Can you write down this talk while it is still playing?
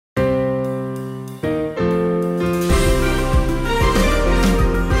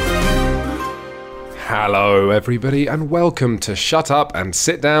Hello, everybody, and welcome to Shut Up and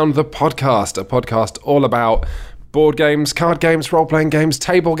Sit Down, the podcast, a podcast all about board games, card games, role-playing games,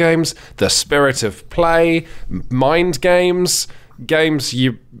 table games, the spirit of play, mind games, games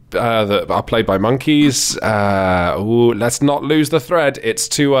that are played by monkeys. Let's not lose the thread. It's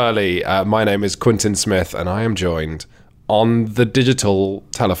too early. My name is Quentin Smith, and I am joined on the digital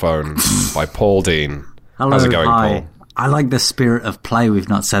telephone by Paul Dean. Hello, how's it going, hi. Paul? I like the spirit of play. We've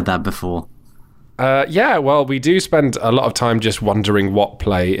not said that before. Yeah, well, we do spend a lot of time just wondering what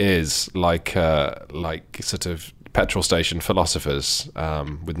play is, like sort of petrol station philosophers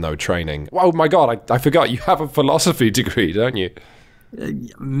with no training. Oh my God, I forgot you have a philosophy degree, don't you?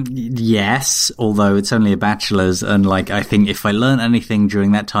 Yes, although it's only a bachelor's, and I think if I learned anything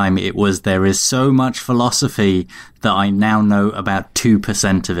during that time, it was there is so much philosophy that I now know about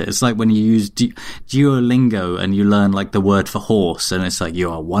 2% of it. It's like when you use Duolingo and you learn the word for horse, and it's like you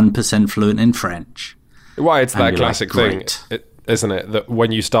are 1% fluent in French. Why, it's that classic thing, great. Isn't it? That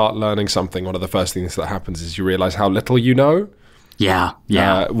when you start learning something, one of the first things that happens is you realize how little you know. Yeah.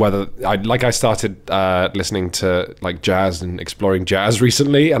 I started listening to jazz and exploring jazz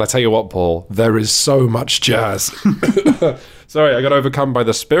recently, and I tell you what, Paul, there is so much jazz. Sorry, I got overcome by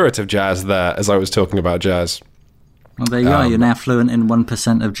the spirit of jazz there as I was talking about jazz. Well, there you are. You're now fluent in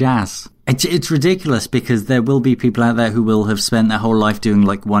 1% of jazz. It's ridiculous because there will be people out there who will have spent their whole life doing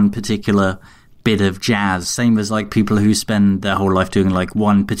one particular bit of jazz, same as people who spend their whole life doing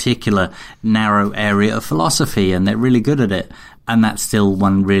one particular narrow area of philosophy, and they're really good at it. And that's still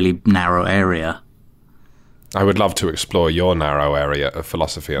one really narrow area. I would love to explore your narrow area of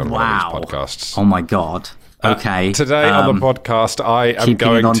philosophy on one of these podcasts. Oh my God. Okay. Today on the podcast, I am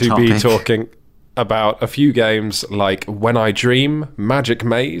going to be talking about a few games like When I Dream, Magic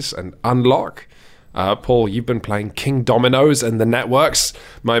Maze, and Unlock. Paul, you've been playing King Dominoes and the Networks.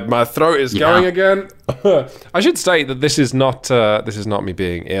 My throat is going again. I should state that this is not me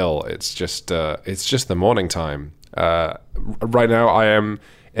being ill. It's just the morning time. Right now, I am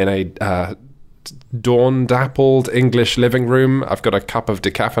in a dawn-dappled English living room. I've got a cup of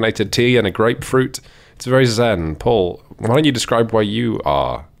decaffeinated tea and a grapefruit. It's very zen. Paul, why don't you describe where you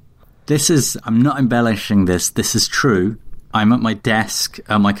are? I'm not embellishing this. This is true. I'm at my desk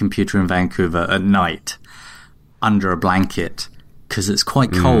at my computer in Vancouver at night under a blanket because it's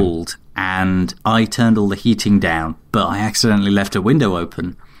quite cold, and I turned all the heating down, but I accidentally left a window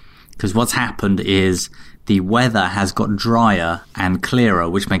open because what's happened is the weather has got drier and clearer,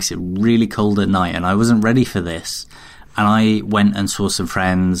 which makes it really cold at night, and I wasn't ready for this. And I went and saw some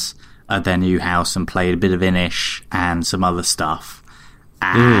friends at their new house and played a bit of Inish and some other stuff,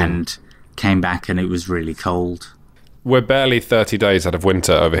 and came back and it was really cold. We're barely 30 days out of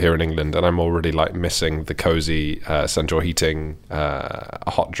winter over here in England, and I'm already missing the cozy central heating,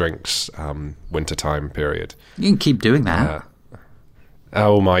 hot drinks, wintertime period. You can keep doing that.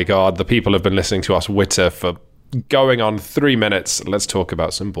 Oh my God, the people have been listening to us witter for going on 3 minutes. Let's talk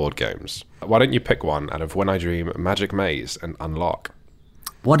about some board games. Why don't you pick one out of When I Dream, Magic Maze, and Unlock?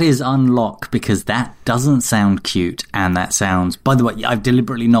 What is Unlock? Because that doesn't sound cute, and that sounds... By the way, I've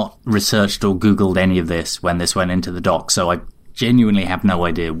deliberately not researched or Googled any of this when this went into the doc, so I genuinely have no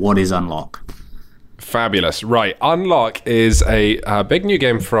idea. What is Unlock? Fabulous. Right. Unlock is a big new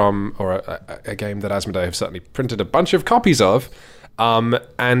game a game that Asmodee have certainly printed a bunch of copies of.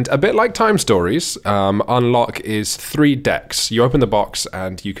 And a bit like Time Stories, Unlock is 3 decks. You open the box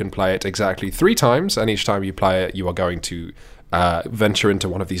and you can play it exactly 3 times, and each time you play it, you are going to venture into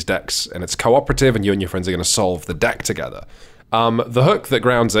one of these decks, and it's cooperative, and you and your friends are going to solve the deck together. The hook that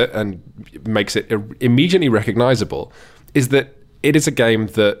grounds it and makes it immediately recognizable is that it is a game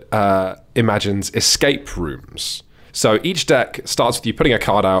that imagines escape rooms. So each deck starts with you putting a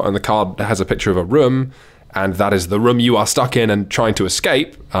card out, and the card has a picture of a room, and that is the room you are stuck in and trying to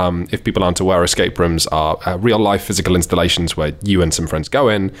escape. If people aren't aware, escape rooms are real-life physical installations where you and some friends go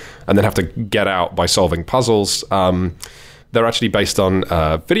in and then have to get out by solving puzzles. They're actually based on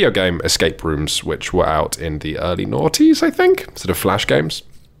video game escape rooms, which were out in the early noughties, I think, sort of flash games.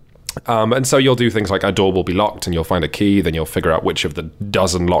 And so you'll do things like a door will be locked and you'll find a key, then you'll figure out which of the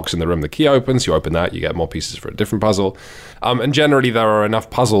dozen locks in the room the key opens. You open that, you get more pieces for a different puzzle. And generally there are enough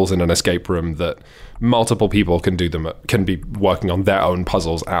puzzles in an escape room that multiple people can be working on their own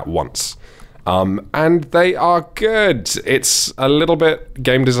puzzles at once. And they are good. It's a little bit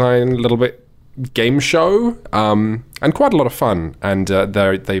game design, a little bit game show, and quite a lot of fun. And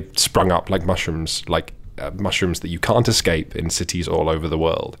they've sprung up like mushrooms, mushrooms that you can't escape in cities all over the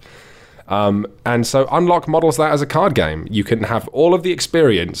world. And so Unlock models that as a card game. You can have all of the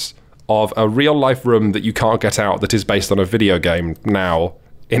experience of a real life room that you can't get out that is based on a video game now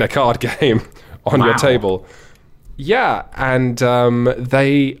in a card game on your Wow. table. Yeah, and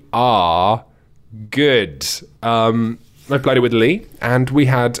they are good. I played it with Lee, and we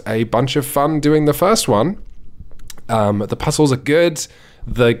had a bunch of fun doing the first one. The puzzles are good.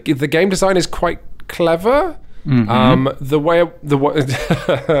 The game design is quite clever. The way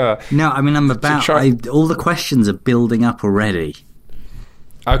No, I mean, all the questions are building up already.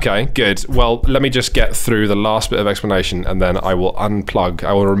 Okay, good. Well, let me just get through the last bit of explanation, and then I will unplug.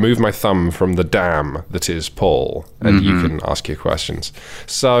 I will remove my thumb from the dam that is Paul, and you can ask your questions.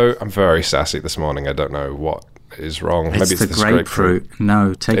 So I'm very sassy this morning. I don't know what is wrong. Maybe it's the grapefruit.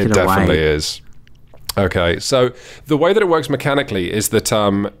 No, take it away. It definitely is. Okay, so the way that it works mechanically is that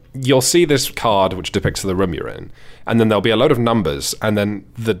you'll see this card which depicts the room you're in, and then there'll be a load of numbers, and then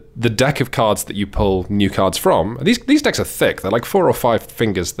the deck of cards that you pull new cards from. These decks are thick; they're like 4 or 5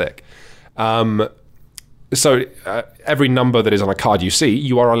 fingers thick. So every number that is on a card you see,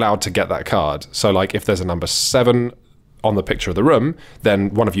 you are allowed to get that card. So, like, if there's a number 7 on the picture of the room,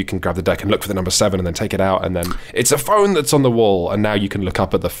 then one of you can grab the deck and look for the number 7 and then take it out, and then it's a phone that's on the wall, and now you can look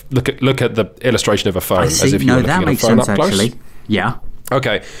up at the look at the illustration of a phone as if you were looking at a phone up close. Actually. Yeah.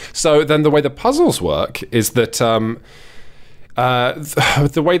 Okay, so then the way the puzzles work is that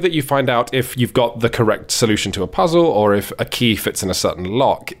the way that you find out if you've got the correct solution to a puzzle or if a key fits in a certain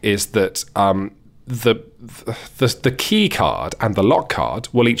lock is that the key card and the lock card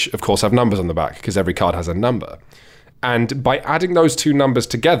will each, of course, have numbers on the back because every card has a number. And by adding those two numbers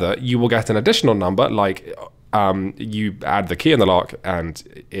together, you will get an additional number, like you add the key in the lock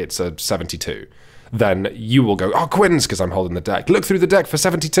and it's a 72. Then you will go, oh, Quinn's, because I'm holding the deck. Look through the deck for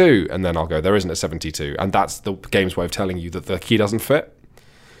 72. And then I'll go, there isn't a 72. And that's the game's way of telling you that the key doesn't fit.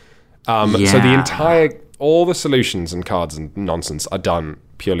 So all the solutions and cards and nonsense are done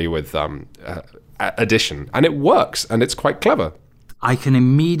purely with addition. And it works, and it's quite clever. I can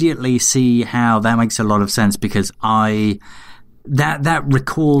immediately see how that makes a lot of sense because that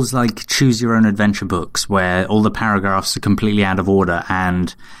recalls like Choose Your Own Adventure books where all the paragraphs are completely out of order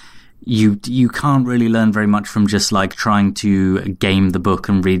and you can't really learn very much from just like trying to game the book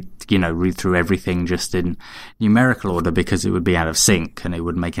and read through everything just in numerical order because it would be out of sync and it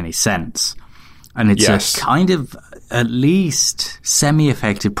wouldn't make any sense. And it's a kind of at least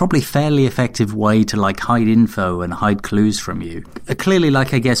semi-effective, probably fairly effective way to like hide info and hide clues from you. Clearly,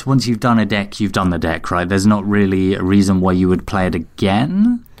 like I guess once you've done a deck, you've done the deck, right? There's not really a reason why you would play it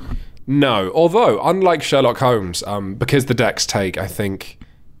again. No, although unlike Sherlock Holmes, because the decks take, I think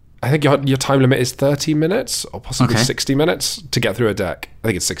your time limit is 30 minutes or possibly 60 minutes to get through a deck. I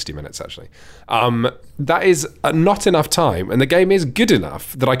think it's 60 minutes, actually. That is not enough time, and the game is good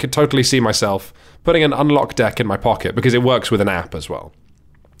enough that I could totally see myself putting an unlocked deck in my pocket, because it works with an app as well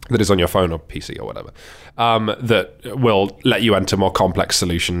that is on your phone or PC or whatever, that will let you enter more complex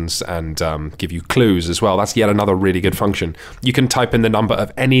solutions and give you clues as well. That's yet another really good function. You can type in the number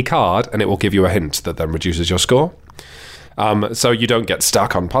of any card, and it will give you a hint that then reduces your score. So you don't get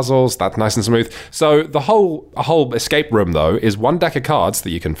stuck on puzzles. That's nice and smooth. So the whole escape room, though, is one deck of cards that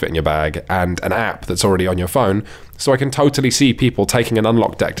you can fit in your bag and an app that's already on your phone. So I can totally see people taking an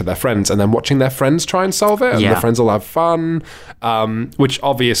unlocked deck to their friends and then watching their friends try and solve it. And the friends will have fun, which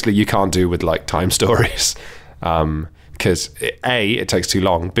obviously you can't do with like time stories. Because A, it takes too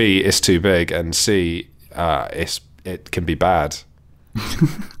long. B, it's too big. And C, it can be bad.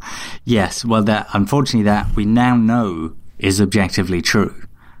 Yes, well, unfortunately that we now know is objectively true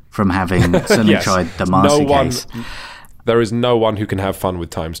from having certainly tried the Marcy case. There is no one who can have fun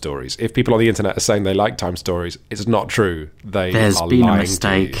with time stories. If people on the internet are saying they like time stories, it's not true. There's been a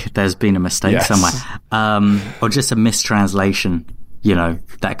mistake. There's been a mistake somewhere. Or just a mistranslation,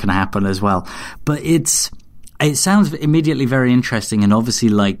 that can happen as well. But it sounds immediately very interesting and obviously,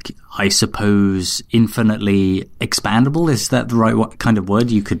 like, I suppose, infinitely expandable. Is that the right kind of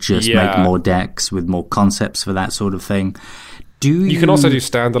word? You could just make more decks with more concepts for that sort of thing. You can also do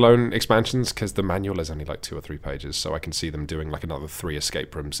standalone expansions because the manual is only like 2 or 3 pages, so I can see them doing like another 3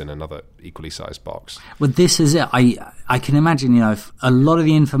 escape rooms in another equally sized box. Well, this is it. I can imagine, if a lot of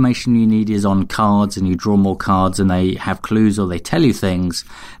the information you need is on cards and you draw more cards and they have clues or they tell you things,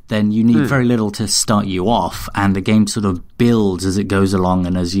 then you need very little to start you off, and the game sort of builds as it goes along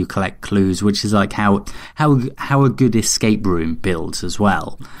and as you collect clues, which is like how a good escape room builds as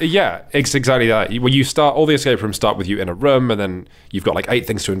well. Yeah, it's exactly that. When you start, all the escape rooms start with you in a room, and then you've got like 8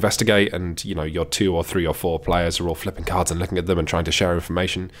 things to investigate, and your 2 or 3 or 4 players are all flipping cards and looking at them and trying to share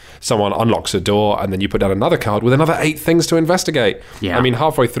information. Someone unlocks a door, and then you put down another card with another 8 things to investigate. Yeah. I mean,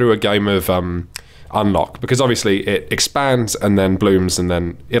 halfway through a game of Unlock, because obviously it expands and then blooms, and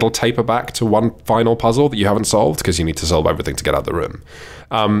then it'll taper back to one final puzzle that you haven't solved because you need to solve everything to get out of the room.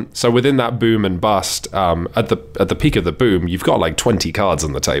 So within that boom and bust, at the peak of the boom, you've got like 20 cards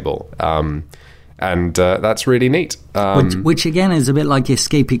on the table. And that's really neat. Which again is a bit like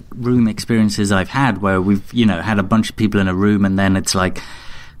escape room experiences I've had, where we've had a bunch of people in a room, and then it's like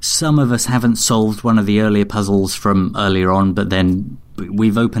some of us haven't solved one of the earlier puzzles from earlier on, but then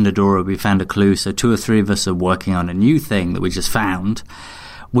we've opened a door or we found a clue, so 2 or 3 of us are working on a new thing that we just found.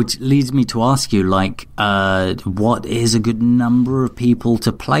 Which leads me to ask you, what is a good number of people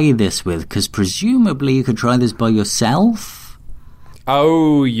to play this with? Because presumably you could try this by yourself.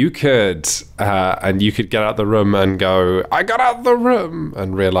 Oh, you could. And you could get out the room and go, I got out the room,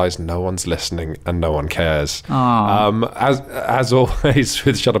 and realise no one's listening and no one cares. As always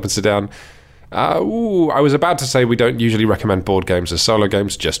with Shut Up and Sit Down, I was about to say we don't usually recommend board games as solo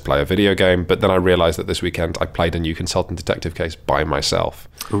games, just play a video game, but then I realised that this weekend I played a new Consultant Detective case by myself.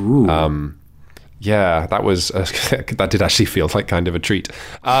 Ooh. Yeah, that did actually feel like kind of a treat.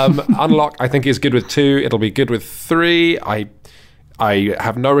 Unlock, I think, is good with 2. It'll be good with 3. I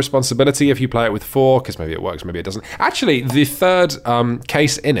have no responsibility if you play it with 4, because maybe it works, maybe it doesn't. Actually, the third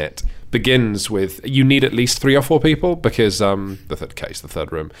case in it begins with, you need at least 3 or 4 people, because the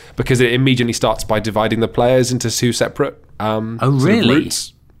third room, because it immediately starts by dividing the players into 2 separate really?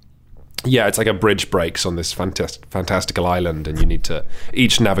 routes. Yeah, it's like a bridge breaks on this fantastical island, and you need to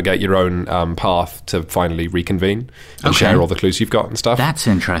each navigate your own path to finally reconvene and share all the clues you've got and stuff. That's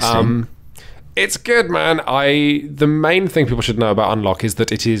interesting. It's good, man. The main thing people should know about Unlock is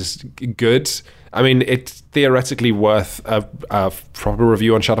that it is good. I mean, it's theoretically worth a proper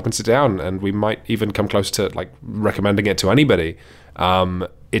review on Shut Up and Sit Down, and we might even come close to recommending it to anybody.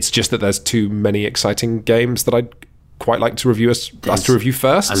 It's just that there's too many exciting games that I'd quite like to review us to review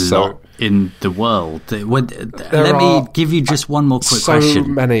first. A lot in the world. Let me give you just one more quick question. So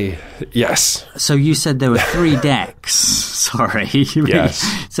many, yes. So you said there were 3 decks. Sorry. Yes.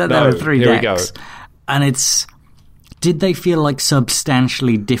 So there were 3 decks. Here we go. And did they feel like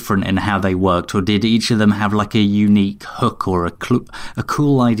substantially different in how they worked, or did each of them have like a unique hook or a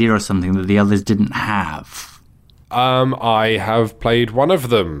cool idea or something that the others didn't have? I have played one of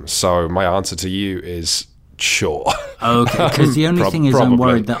them, so my answer to you is sure. Okay, because the only thing is probably. I'm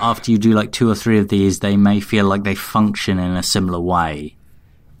worried that after you do like 2 or 3 of these, they may feel like they function in a similar way.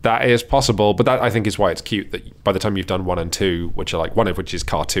 That is possible, but that I think is why it's cute that by the time you've done 1 and 2, which are like one of which is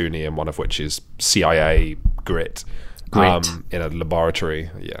cartoony and one of which is CIA grit. In a laboratory.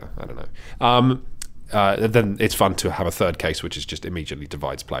 Yeah, I don't know. Then it's fun to have a third case, which is just immediately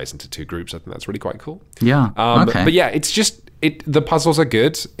divides players into 2 groups. I think that's really quite cool. Yeah. Okay. But yeah, it's just the puzzles are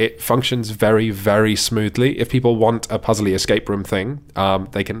good. It functions very, very smoothly. If people want a puzzly escape room thing,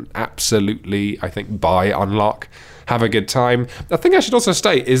 they can absolutely, I think, buy Unlock, have a good time. The thing I should also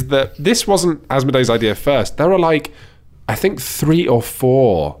state is that this wasn't Asmodee's idea first. There are I think 3 or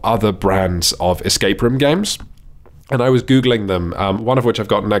 4 other brands of escape room games. And I was Googling them, one of which I've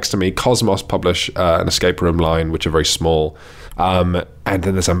got next to me. Cosmos publish an escape room line, which are very small. And then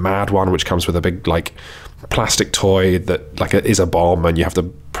there's a Mad one, which comes with a big, plastic toy that, is a bomb, and you have to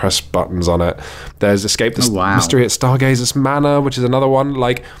press buttons on it. There's Escape the Mystery at Stargazer's Manor, which is another one.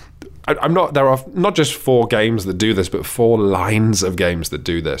 There are not just 4 games that do this, but 4 lines of games that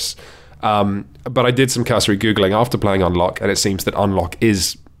do this. But I did some cursory Googling after playing Unlock, and it seems that Unlock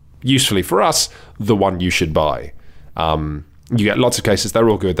is, usefully for us, the one you should buy. You get lots of cases, they're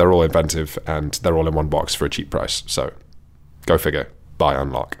all good, they're all inventive, and they're all in one box for a cheap price. So, go figure. Buy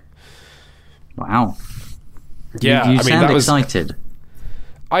Unlock. Wow. Yeah, you sound excited.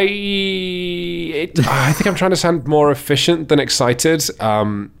 I think I'm trying to sound more efficient than excited,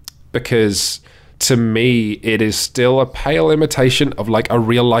 because to me, it is still a pale imitation of a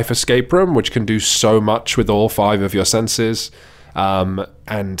real-life escape room, which can do so much with all 5 of your senses. And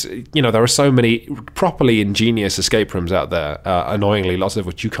there are so many properly ingenious escape rooms out there, annoyingly lots of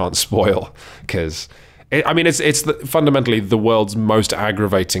which you can't spoil, because it's fundamentally the world's most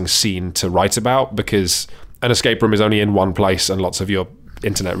aggravating scene to write about, because an escape room is only in one place and lots of your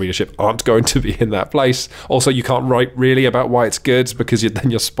internet readership aren't going to be in that place. Also, you can't write really about why it's good, because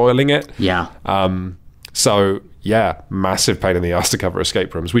then you're spoiling it. Yeah. So yeah, massive pain in the ass to cover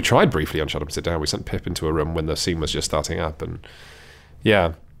escape rooms. We tried briefly on Shut Up and Sit Down. We sent Pip into a room when the scene was just starting up, and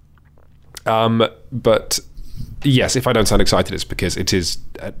yeah. But yes, if I don't sound excited, it's because it is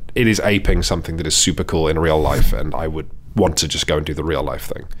aping something that is super cool in real life, and I would want to just go and do the real life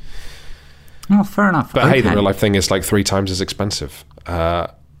thing. Oh, fair enough. But hey, the real life thing is 3 times as expensive.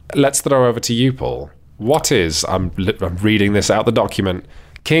 Let's throw over to you, Paul. What is, I'm reading this out the document,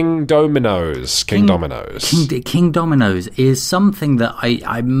 King Dominoes. King Dominoes is something that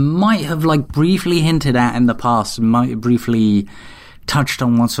I might have like briefly hinted at in the past, might have briefly touched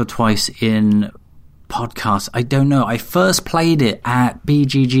on once or twice in podcasts. I don't know. I first played it at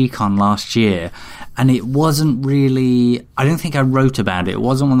BGGCon last year, and it wasn't really, I don't think I wrote about it. It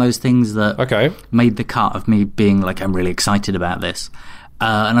wasn't one of those things that made the cut of me being like, I'm really excited about this.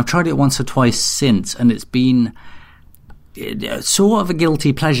 And I've tried it once or twice since, and it's been sort of a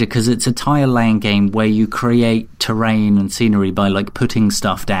guilty pleasure because it's a tile laying game where you create terrain and scenery by like putting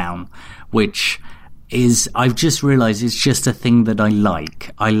stuff down, which is, I've just realized it's just a thing that I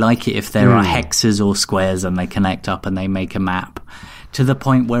like. I like it if there are hexes or squares and they connect up and they make a map, to the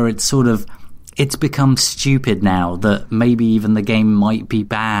point where it's sort of, it's become stupid now that maybe even the game might be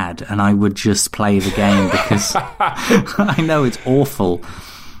bad and I would just play the game because I know it's awful.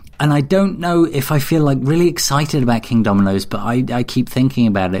 And I don't know if I feel like really excited about King Dominoes, but I keep thinking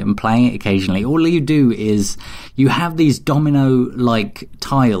about it and playing it occasionally. All you do is you have these domino-like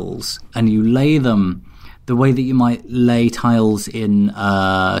tiles and you lay them the way that you might lay tiles in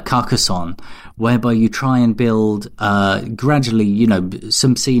Carcassonne, whereby you try and build gradually, you know,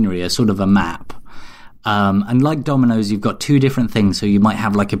 some scenery, a sort of a map. And like dominoes, you've got two different things. So you might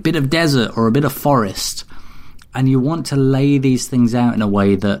have like a bit of desert or a bit of forest. And you want to lay these things out in a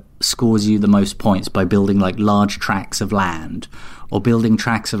way that scores you the most points by building like large tracts of land, or building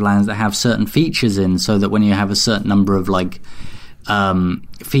tracts of land that have certain features in, so that when you have a certain number of like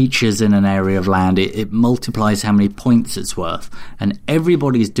features in an area of land, it multiplies how many points it's worth. And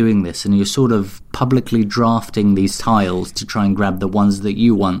everybody's doing this, and you're sort of publicly drafting these tiles to try and grab the ones that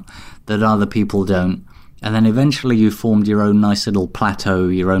you want that other people don't. And then eventually you formed your own nice little plateau,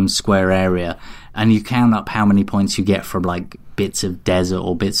 your own square area, and you count up how many points you get from like bits of desert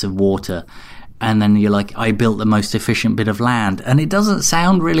or bits of water. And then you're like, I built the most efficient bit of land. And it doesn't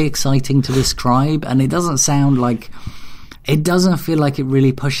sound really exciting to describe, and it doesn't sound like, it doesn't feel like it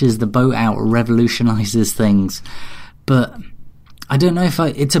really pushes the boat out or revolutionizes things. But I don't know if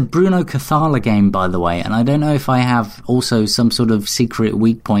it's a Bruno Cathala game, by the way, and I don't know if I have also some sort of secret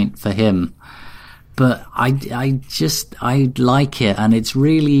weak point for him. But I like it, and it's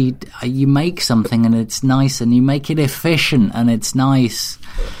really, you make something and it's nice, and you make it efficient and it's nice.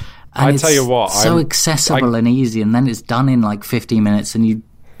 And I tell you what, so accessible and easy, and then it's done in like 15 minutes, and you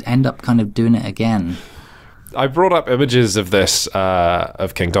end up kind of doing it again. I brought up images of this,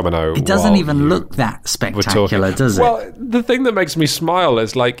 of King Domino. It doesn't even look that spectacular, does it? Well, the thing that makes me smile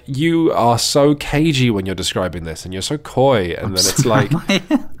is, like, you are so cagey when you're describing this, and you're so coy, and then it's like...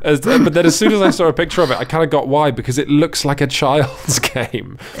 but then as soon as I saw a picture of it, I kind of got why, because it looks like a child's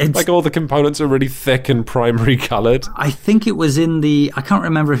game. Like, all the components are really thick and primary coloured. I think it was in the... I can't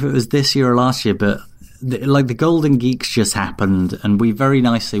remember if it was this year or last year, but... the Golden Geeks just happened, and we very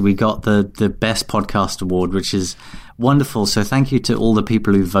nicely, we got the Best Podcast Award, which is wonderful. So thank you to all the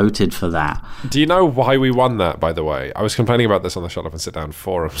people who voted for that. Do you know why we won that, by the way? I was complaining about this on the Shut Up and Sit Down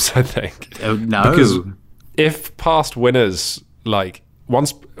forums, I think. Oh, no. Because if past winners, like,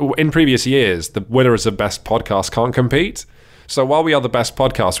 once in previous years, the winners of Best Podcast can't compete. So while we are the best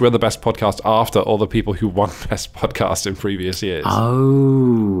podcast, we're the best podcast after all the people who won Best Podcast in previous years.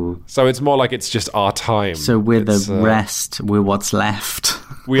 Oh. So it's more like it's just our time. So we're the rest. We're what's left.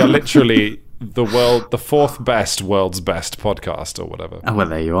 We are literally the fourth best world's best podcast or whatever. Oh, well,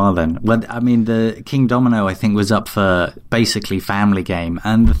 there you are then. Well, I mean, the King Domino, I think, was up for basically Family Game.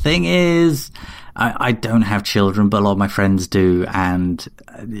 And the thing is... I don't have children, but a lot of my friends do, and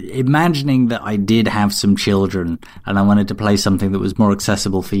imagining that I did have some children and I wanted to play something that was more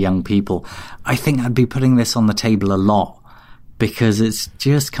accessible for young people, I think I'd be putting this on the table a lot, because it's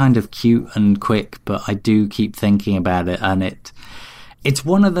just kind of cute and quick, but I do keep thinking about it, and it's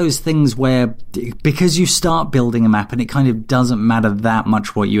one of those things where, because you start building a map and it kind of doesn't matter that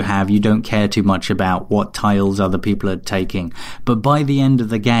much what you have, you don't care too much about what tiles other people are taking, but by the end of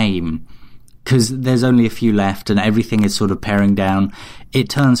the game, because there's only a few left and everything is sort of paring down, it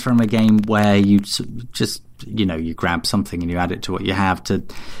turns from a game where you just, you know, you grab something and you add it to what you have, to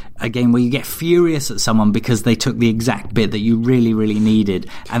a game where you get furious at someone because they took the exact bit that you really, really needed,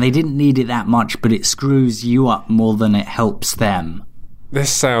 and they didn't need it that much, but it screws you up more than it helps them.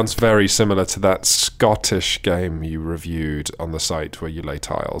 This sounds very similar to that Scottish game you reviewed on the site where you lay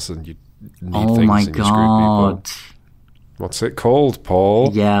tiles and you need things and you screw people. What's it called, Paul?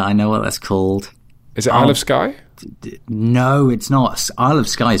 Yeah, I know what that's called. Is it Isle of Skye? No, it's not. Isle of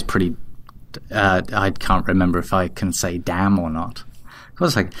Skye is pretty... I can't remember if I can say damn or not. Of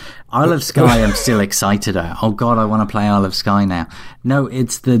course, like Isle of Skye, I'm still excited about. Oh God, I want to play Isle of Skye now. No,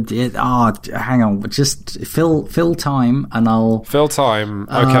 hang on, just fill time, and I'll fill time.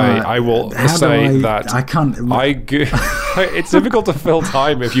 Okay, I will say that I can't. It's difficult to fill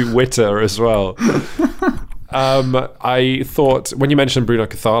time if you witter as well. I thought, when you mentioned Bruno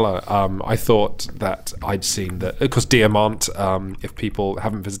Cathala, I thought that I'd seen that, because Diamant, if people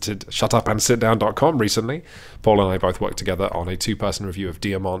haven't visited shutupandsitdown.com recently, Paul and I both worked together on a 2-person review of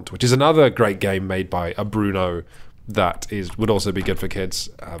Diamant, which is another great game made by a Bruno that would also be good for kids.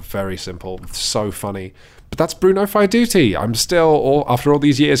 Very simple, so funny. But that's Bruno Faiduti. I'm still, after all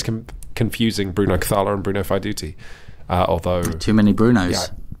these years, confusing Bruno Cathala and Bruno Faiduti. Although too many Brunos. Yeah,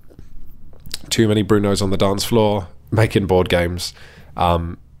 too many Brunos on the dance floor making board games.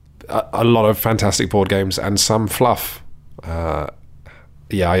 A lot of fantastic board games and some fluff. I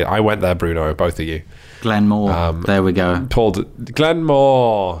went there, Bruno, both of you. Glenmore. There we go.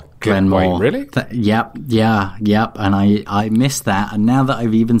 Glenmore. Wait, really? Yep. And I missed that. And now that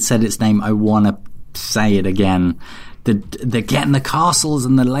I've even said its name, I want to say it again. They're getting the castles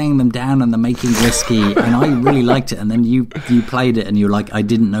and they're laying them down and they're making whiskey, and I really liked it. And then you played it and you're like, I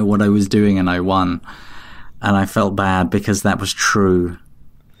didn't know what I was doing and I won, and I felt bad because that was true.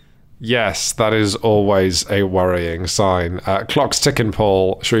 Yes, that is always a worrying sign. Clock's ticking,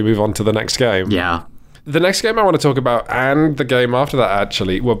 Paul. Should we move on to the next game? Yeah. The next game I want to talk about, and the game after that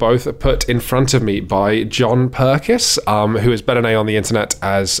actually, were both put in front of me by John Perkis, who is better known on the internet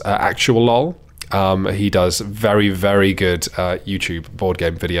as Actual LOL. He does very, very good YouTube board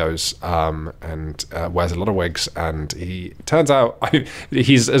game videos, and wears a lot of wigs, and he turns out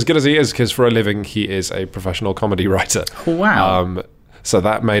he's as good as he is because for a living he is a professional comedy writer. Wow. So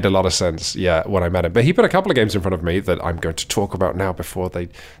that made a lot of sense, when I met him. But he put a couple of games in front of me that I'm going to talk about now before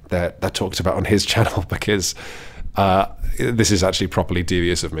they're talked about on his channel, because this is actually properly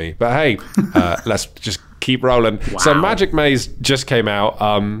devious of me. But hey, let's just keep rolling. Wow. So Magic Maze just came out.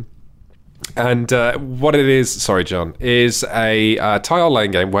 And what it is, sorry, John, is a tile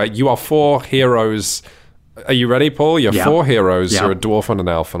laying game where you are 4 heroes. Are you ready, Paul? You're 4 heroes. You're a dwarf and an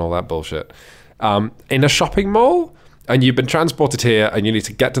elf and all that bullshit. In a shopping mall, and you've been transported here, and you need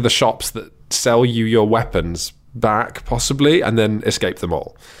to get to the shops that sell you your weapons back, possibly, and then escape them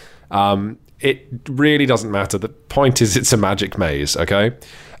all. It really doesn't matter. The point is it's a magic maze, okay?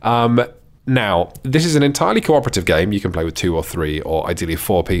 Now, this is an entirely cooperative game. You can play with 2 or 3 or ideally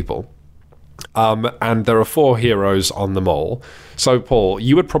 4 people. And there are 4 heroes on the mall. So, Paul,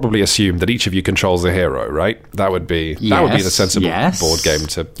 you would probably assume that each of you controls a hero, right? That would be the sensible board game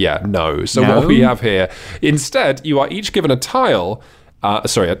to... No. So what we have here... Instead, you are each given a tile... a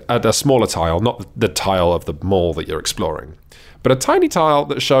smaller tile, not the tile of the mall that you're exploring, but a tiny tile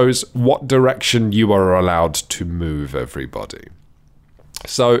that shows what direction you are allowed to move everybody.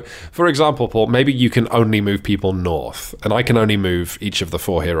 So, for example, Paul, maybe you can only move people north, and I can only move each of the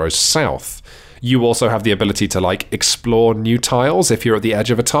 4 heroes south. You also have the ability to, explore new tiles if you're at the edge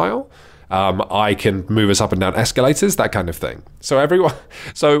of a tile. I can move us up and down escalators, that kind of thing. So everyone...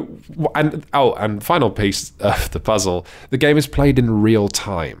 And final piece of the puzzle, the game is played in real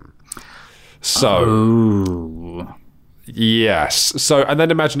time. So... Ooh. Yes. So, and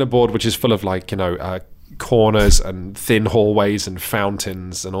then imagine a board which is full of, corners and thin hallways and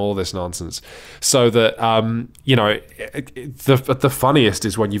fountains and all this nonsense, so that the funniest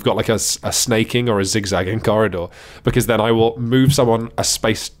is when you've got a snaking or a zigzagging corridor, because then I will move someone a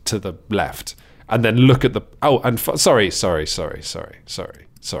space to the left and then look at the sorry.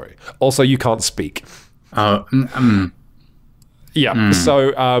 Also, you can't speak. So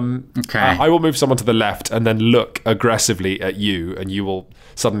okay. I will move someone to the left and then look aggressively at you, and you will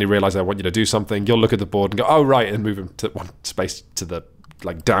suddenly realize I want you to do something. You'll look at the board and go, oh, right, and move him to one space to the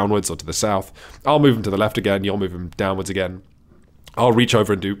downwards or to the south. I'll move him to the left again. You'll move him downwards again. I'll reach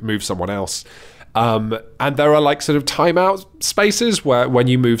over and move someone else. And there are sort of timeout spaces where when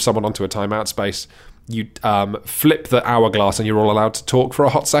you move someone onto a timeout space, you flip the hourglass and you're all allowed to talk for a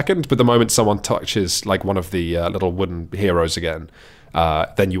hot second. But the moment someone touches one of the little wooden heroes again,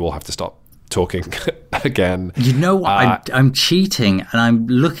 then you all have to stop talking again. You know what? I'm cheating, and I'm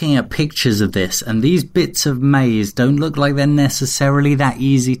looking at pictures of this, and these bits of maze don't look like they're necessarily that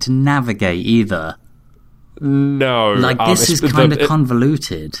easy to navigate either. No. This is kind of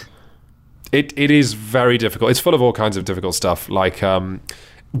convoluted. It is very difficult. It's full of all kinds of difficult stuff,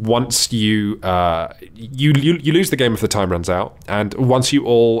 once you lose the game if the time runs out, and once you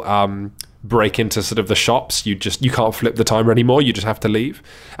all break into sort of the shops, you can't flip the timer anymore. You just have to leave,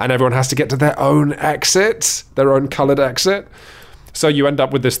 and everyone has to get to their own exit, their own coloured exit. So you end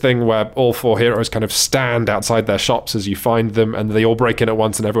up with this thing where all 4 heroes kind of stand outside their shops as you find them, and they all break in at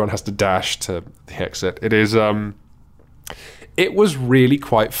once, and everyone has to dash to the exit. It is, it was really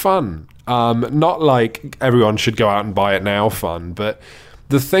quite fun. Not like everyone should go out and buy it now fun, but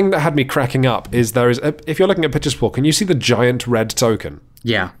the thing that had me cracking up is if you're looking at pictures, Paul, can you see the giant red token?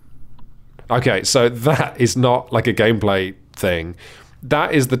 Yeah. Okay, so that is not like a gameplay thing.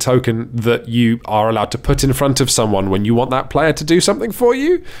 That is the token that you are allowed to put in front of someone when you want that player to do something for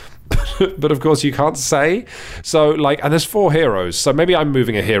you. But of course you can't say. So like, and there's 4 heroes. So maybe I'm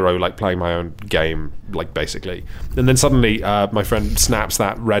moving a hero, like playing my own game, like basically. And then suddenly my friend snaps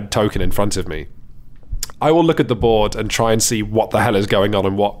that red token in front of me. I will look at the board and try and see what the hell is going on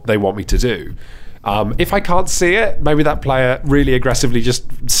and what they want me to do. If I can't see it, maybe that player really aggressively just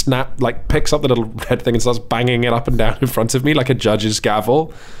picks up the little red thing and starts banging it up and down in front of me like a judge's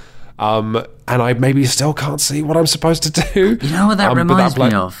gavel. And I maybe still can't see what I'm supposed to do. You know what that reminds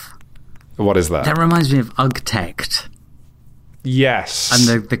me of? What is that? That reminds me of Ugtect. Yes.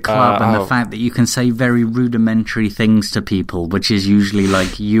 And the club and the fact that you can say very rudimentary things to people, which is usually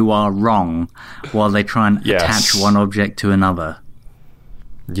like, you are wrong, while they try and attach one object to another.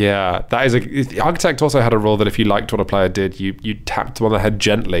 Yeah, that is the Architect also had a rule that if you liked what a player did, you tapped them on the head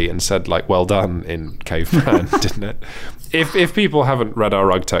gently and said, like, well done in Caveman, didn't it? If people haven't read our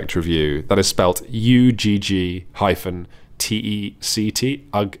Ugtect review, that is spelt UGG-TECT,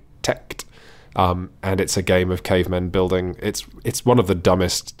 Ugtect. And it's a game of cavemen building. It's one of the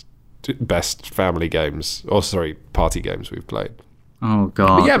dumbest, best family games, party games we've played. Oh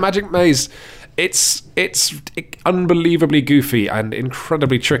god! But yeah, Magic Maze. It's unbelievably goofy and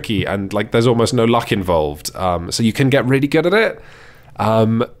incredibly tricky, and like there's almost no luck involved. So you can get really good at it.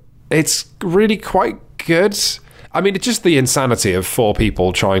 It's really quite good. I mean, it's just the insanity of 4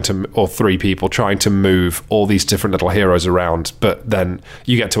 people or 3 people trying to move all these different little heroes around, but then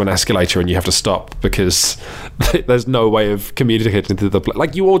you get to an escalator and you have to stop because there's no way of communicating to the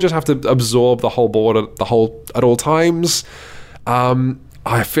like. You all just have to absorb the whole board at all times.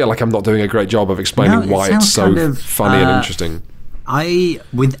 I feel like I'm not doing a great job of explaining why it's so funny and interesting.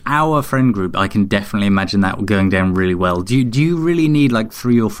 With our friend group, I can definitely imagine that going down really well. Do you really need like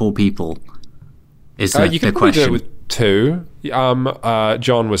 3 or 4 people? Is you can probably do it with 2.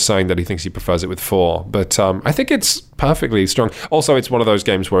 John was saying that he thinks he prefers it with 4, but I think it's perfectly strong. Also, it's one of those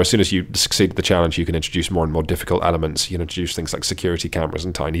games where as soon as you succeed at the challenge, you can introduce more and more difficult elements. You can introduce things like security cameras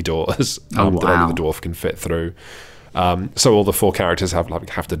and tiny doors that only the dwarf can fit through. So all the 4 characters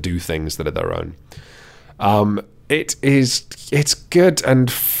have to do things that are their own. It's good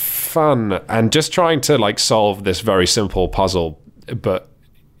and fun, and just trying to like solve this very simple puzzle, but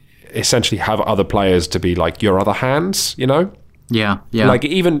essentially have other players to be like your other hands, you know? Yeah. Like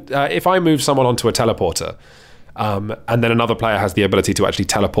even if I move someone onto a teleporter, and then another player has the ability to actually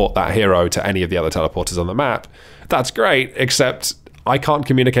teleport that hero to any of the other teleporters on the map, that's great, except I can't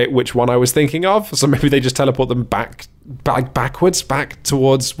communicate which one I was thinking of, so maybe they just teleport them backwards, back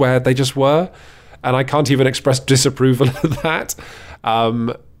towards where they just were, and I can't even express disapproval of that.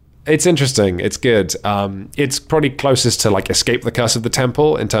 It's interesting. It's good. It's probably closest to like Escape the Curse of the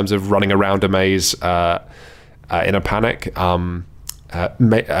Temple in terms of running around a maze in a panic. But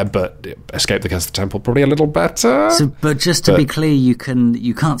Escape the Curse of the Temple probably a little better. But just to be clear, you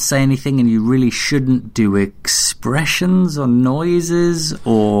can't say anything, and you really shouldn't do expressions or noises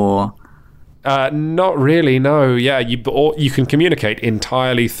or. Not really, no. Yeah, you can communicate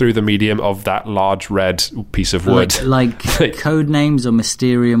entirely through the medium of that large red piece of wood. Like Codenames or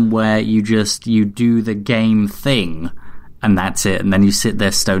Mysterium, where you do the game thing, and that's it, and then you sit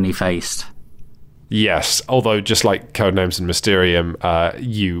there stony-faced. Yes, although just like Codenames and Mysterium,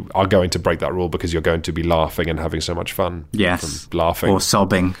 you are going to break that rule because you're going to be laughing and having so much fun. Yes, from laughing. Or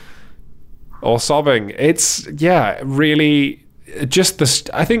sobbing. It's, really...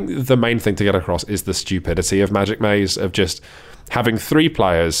 I think the main thing to get across is the stupidity of Magic Maze, of just having 3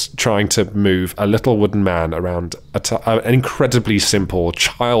 players trying to move a little wooden man around an incredibly simple,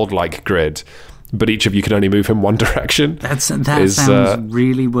 childlike grid, but each of you can only move him one direction. That sounds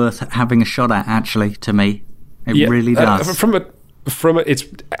really worth having a shot at, actually, to me. It really does. It's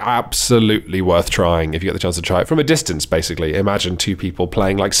absolutely worth trying if you get the chance to try it. From a distance, basically, imagine 2 people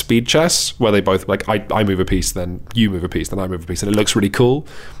playing like speed chess, where they both, like, I move a piece, then you move a piece, then I move a piece, and it looks really cool.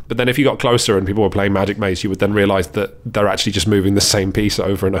 But then if you got closer and people were playing Magic Maze, you would then realise that they're actually just moving the same piece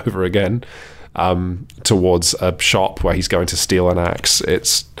over and over again towards a shop where he's going to steal an axe.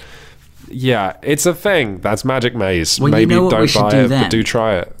 It's a thing. That's Magic Maze. Well, maybe don't buy it, but do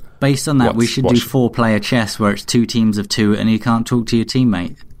try it. Based on that, we should do 4-player chess where it's 2 teams of 2 and you can't talk to your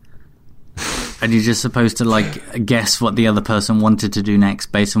teammate. And you're just supposed to, like, guess what the other person wanted to do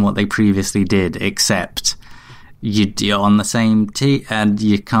next based on what they previously did, except you're on the same team and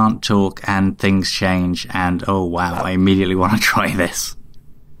you can't talk and things change and, oh, wow, I immediately want to try this.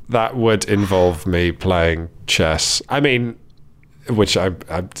 That would involve me playing chess. I mean, which I'm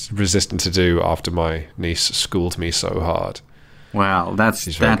resistant to do after my niece schooled me so hard. Wow, that's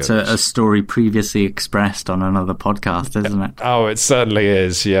a story previously expressed on another podcast, isn't it? Oh, it certainly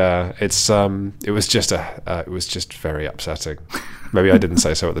is. Yeah, it was just very upsetting. Maybe I didn't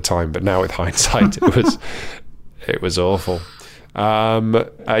say so at the time, but now with hindsight, it was awful.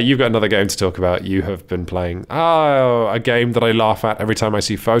 You've got another game to talk about. You have been playing a game that I laugh at every time I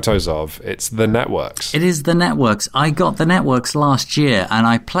see photos of. It's The Networks. It is The Networks. I got The Networks last year and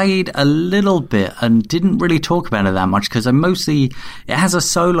I played a little bit and didn't really talk about it that much because it has a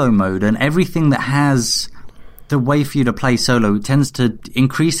solo mode, and everything that has the way for you to play solo tends to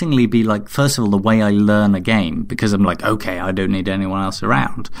increasingly be like, first of all, the way I learn a game, because I'm like, okay, I don't need anyone else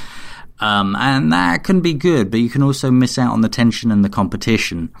around. And that can be good, but you can also miss out on the tension and the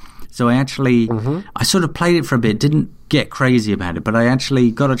competition. So I sort of played it for a bit, didn't get crazy about it, but I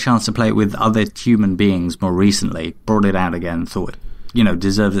actually got a chance to play it with other human beings more recently, brought it out again, thought,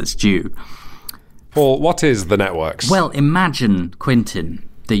 deserves its due. Paul, what is The Networks? Well, imagine, Quentin,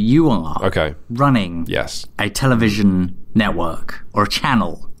 that you are running a television network or a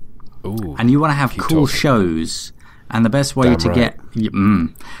channel. Ooh, and you want to have cool shows. And the best way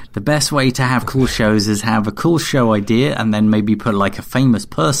the best way to have cool shows is have a cool show idea and then maybe put like a famous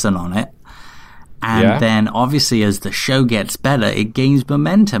person on it. And then obviously as the show gets better, it gains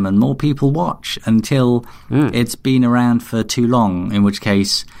momentum and more people watch until it's been around for too long, in which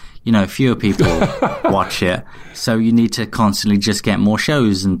case, fewer people watch it. So you need to constantly just get more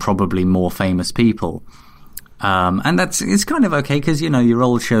shows and probably more famous people. And it's kind of okay because, your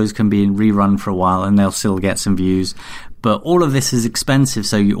old shows can be rerun for a while and they'll still get some views. But all of this is expensive,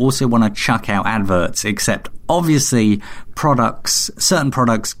 so you also want to chuck out adverts, except obviously certain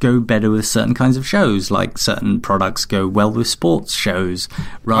products go better with certain kinds of shows, like certain products go well with sports shows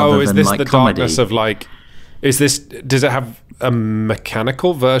rather than like comedy. Oh, is this the darkness of like, does it have a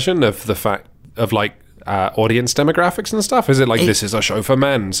mechanical version of the fact of like, audience demographics and stuff? Is it like this is a show for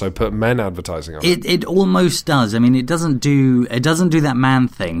men, so put men advertising on it? It almost does. I mean, it doesn't do that man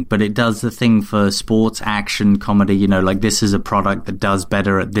thing, but it does the thing for sports, action, comedy. Like this is a product that does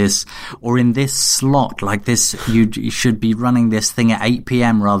better at this, or in this slot, like this. You should be running this thing at 8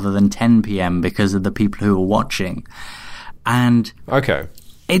 p.m. rather than 10 p.m. because of the people who are watching. And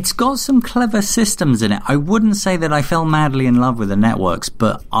it's got some clever systems in it. I wouldn't say that I fell madly in love with The Networks,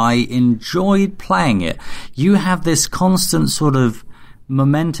 but I enjoyed playing it. You have this constant sort of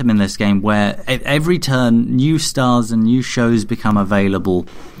momentum in this game where at every turn, new stars and new shows become available.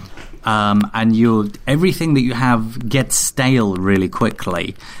 And everything that you have gets stale really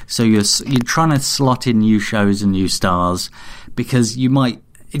quickly. So you're trying to slot in new shows and new stars because you might...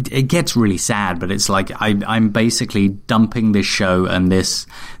 It gets really sad, but it's like I'm basically dumping this show and this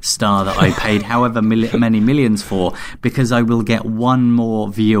star that I paid however many millions for because I will get one more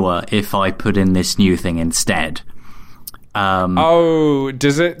viewer if I put in this new thing instead.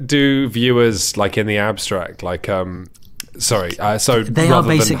 Does it do viewers like in the abstract? Like, so they are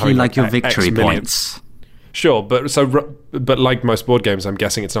basically like your victory points. Sure, but like most board games, I'm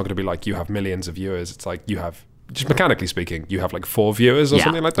guessing it's not going to be like you have millions of viewers. It's like you have. Just mechanically speaking, you have like 4 viewers or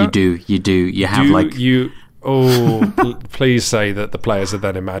something like that? You do. You have please say that the players are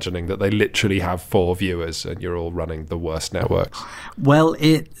then imagining that they literally have 4 viewers and you're all running the worst networks. Well,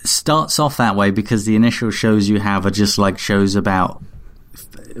 it starts off that way because the initial shows you have are just like shows about...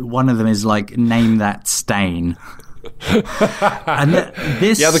 One of them is like, name that stain. And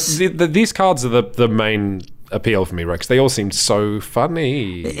this... Yeah, these cards are the main... appeal for me, right? Because they all seem so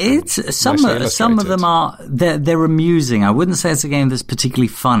funny. Some of them are they're amusing. I wouldn't say it's a game that's particularly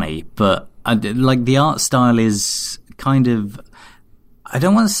funny, but like the art style is kind of, I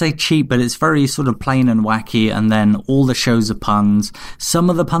don't want to say cheap, but it's very sort of plain and wacky. And then all the shows are puns. Some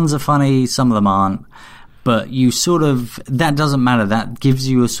of the puns are funny, some of them aren't. But that doesn't matter. That gives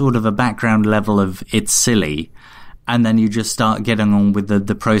you a sort of a background level of it's silly. And then you just start getting on with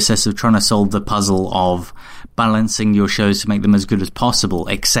the process of trying to solve the puzzle of balancing your shows to make them as good as possible,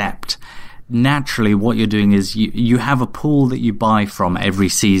 except naturally what you're doing is you have a pool that you buy from every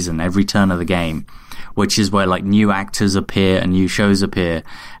season, every turn of the game, which is where like new actors appear and new shows appear.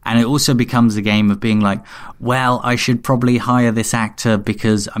 And it also becomes a game of being like, well, I should probably hire this actor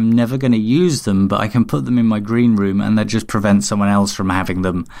because I'm never going to use them, but I can put them in my green room and that just prevents someone else from having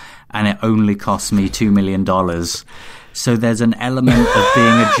them. And it only costs me $2 million. So there's an element of being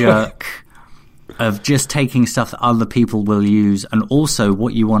a jerk of just taking stuff that other people will use. And also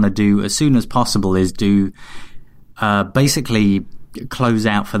what you want to do as soon as possible is do basically close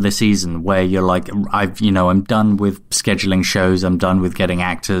out for the season, where you're like, I'm done with scheduling shows, I'm done with getting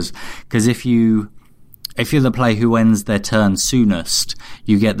actors. Because if you're the player who ends their turn soonest,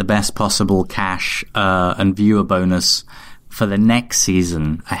 you get the best possible cash and viewer bonus for the next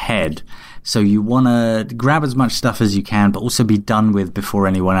season ahead. So you want to grab as much stuff as you can, but also be done with before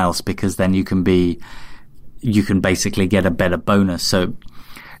anyone else, because then you can basically get a better bonus. So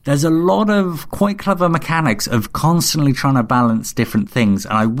there's a lot of quite clever mechanics of constantly trying to balance different things.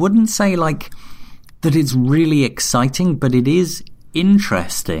 And I wouldn't say like that it's really exciting, but it is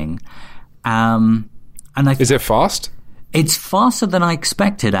interesting. Is it fast? It's faster than I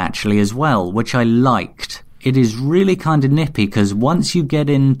expected, actually, as well, which I liked. It is really kind of nippy, because once you get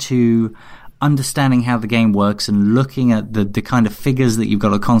into understanding how the game works and looking at the kind of figures that you've got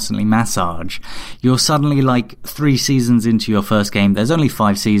to constantly massage, you're suddenly like 3 seasons into your first game. There's only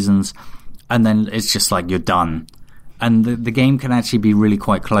 5 seasons, and then it's just like you're done. And the game can actually be really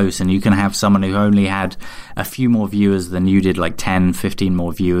quite close, and you can have someone who only had a few more viewers than you did, like 10, 15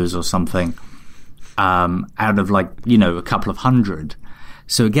 more viewers or something, out of like, a couple of hundred.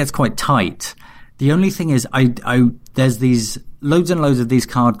 So it gets quite tight. The only thing is, there's these loads and loads of these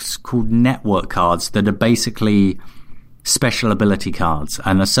cards called network cards that are basically special ability cards,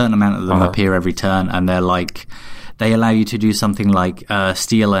 and a certain amount of them appear every turn, and they allow you to do something like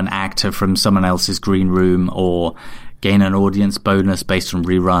steal an actor from someone else's green room, or gain an audience bonus based on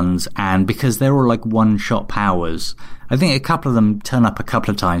reruns. And because they're all like one-shot powers, I think a couple of them turn up a couple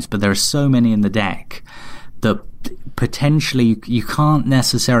of times, but there are so many in the deck that potentially you can't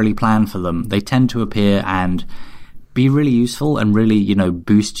necessarily plan for them. They tend to appear and be really useful and really,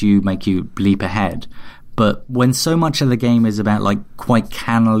 boost you, make you leap ahead. But when so much of the game is about like quite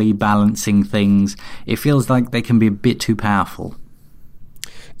cannily balancing things, it feels like they can be a bit too powerful.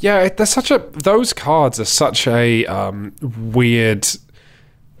 Yeah, those cards are such a weird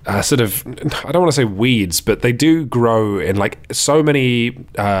sort of, I don't want to say weeds, but they do grow in like so many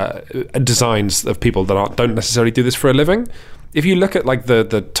designs of people that don't necessarily do this for a living. If you look at like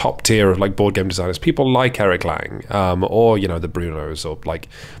the top tier of like board game designers, people like Eric Lang, or the Brunos, or like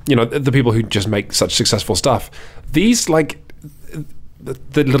the people who just make such successful stuff. These like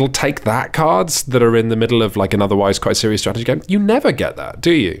the little take that cards that are in the middle of like an otherwise quite serious strategy game, you never get that,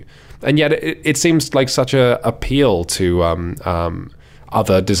 do you? And yet it seems like such a appeal to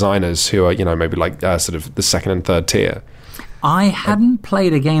other designers who are maybe like sort of the second and third tier. I hadn't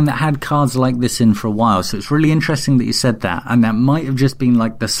played a game that had cards like this in for a while, so it's really interesting that you said that, and that might have just been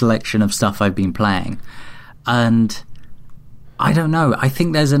like the selection of stuff I've been playing. And I don't know, I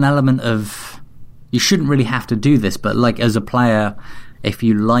think there's an element of, you shouldn't really have to do this, but like as a player, if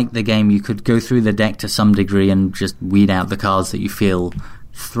you like the game, you could go through the deck to some degree and just weed out the cards that you feel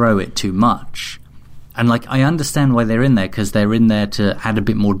throw it too much. And like, I understand why they're in there, because they're in there to add a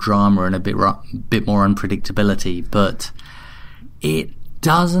bit more drama and a bit more unpredictability, but it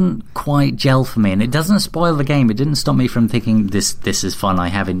doesn't quite gel for me, and it doesn't spoil the game. It didn't stop me from thinking this is fun, I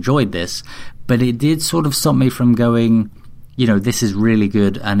have enjoyed this, but it did sort of stop me from going, this is really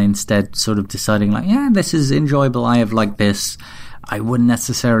good, and instead sort of deciding like, yeah, this is enjoyable, I have liked this, I wouldn't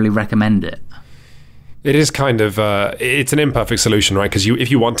necessarily recommend it. It is kind of it's an imperfect solution, right? Because if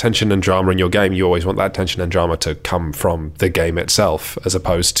you want tension and drama in your game, you always want that tension and drama to come from the game itself, as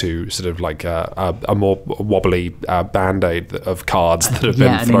opposed to sort of like a more wobbly band-aid of cards that have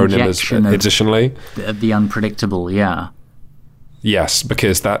been thrown in as additionally. The unpredictable, yeah. Yes,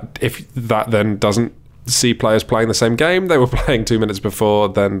 because if that then doesn't see players playing the same game they were playing 2 minutes before,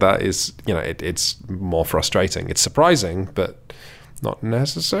 then that is, it's more frustrating. It's surprising, but not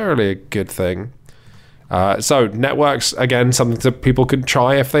necessarily a good thing. So networks, again, something that people could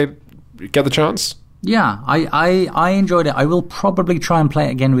try if they get the chance. Yeah, I enjoyed it. I will probably try and play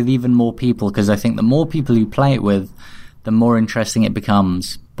it again with even more people, because I think the more people you play it with, the more interesting it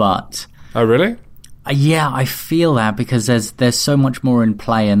becomes. But oh, really? Yeah, I feel that, because there's so much more in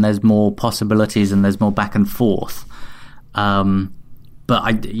play, and there's more possibilities, and there's more back and forth. But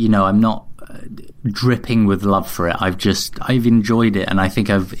I'm not dripping with love for it. I've enjoyed it, and I think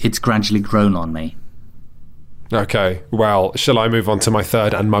it's gradually grown on me. Okay, well, shall I move on to my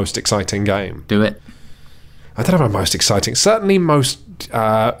third and most exciting game? Do it. I don't know about most exciting. Certainly most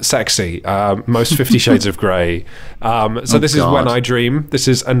sexy. Most 50 Shades of Grey. This is When I Dream. This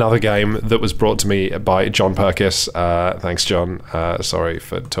is another game that was brought to me by John Perkis. Thanks, John. Sorry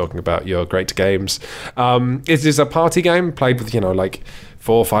for talking about your great games. It is a party game played with, like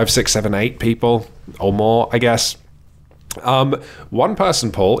 4, 5, 6, 7, 8 people or more, I guess. One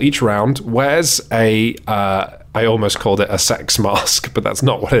person, Paul, each round wears a. I almost called it a sex mask, but that's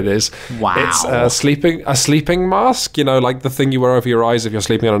not what it is. Wow. It's a sleeping mask, you know, like the thing you wear over your eyes if you're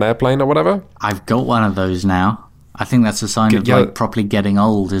sleeping on an airplane or whatever. I've got one of those now. I think that's a sign of like properly getting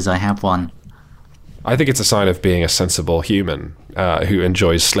old, as I have one. I think it's a sign of being a sensible human who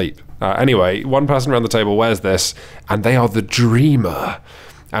enjoys sleep. Anyway, one person around the table wears this, and they are the dreamer.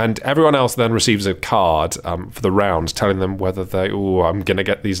 And everyone else then receives a card for the round telling them whether I'm going to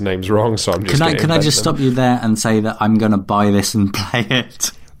get these names wrong, so I'm just Can I just stop you there and say that I'm going to buy this and play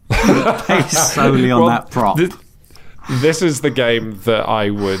it? Based solely on that prop. This is the game that I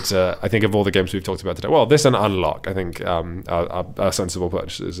would, I think of all the games we've talked about today. Well, this and Unlock, I think, are sensible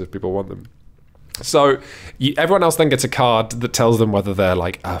purchases if people want them. So everyone else then gets a card that tells them whether they're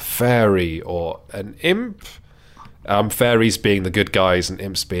like a fairy or an imp. Fairies being the good guys and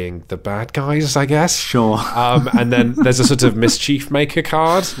imps being the bad guys, I guess. Sure. And then there's a sort of mischief maker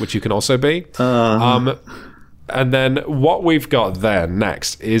card, which you can also be. And then what we've got then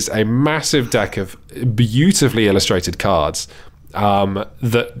next is a massive deck of beautifully illustrated cards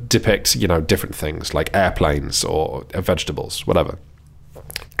that depict, you know, different things like airplanes or vegetables, whatever.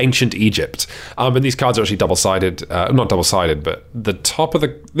 Ancient Egypt. And these cards are actually double-sided. Not double-sided, but the top of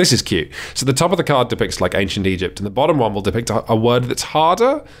the... This is cute. So the top of the card depicts, like, Ancient Egypt, and the bottom one will depict a word that's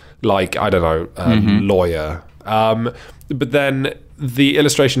harder, like, I don't know, lawyer. But then the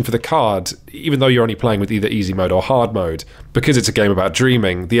illustration for the card, even though you're only playing with either easy mode or hard mode, because it's a game about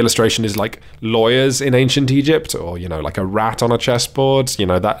dreaming, the illustration is like lawyers in ancient Egypt, or, you know, like a rat on a chessboard, you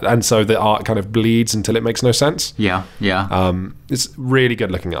know, that, and so the art kind of bleeds until it makes no sense. Yeah. It's really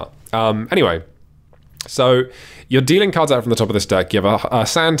good looking art. Anyway, so you're dealing cards out from the top of this deck. You have a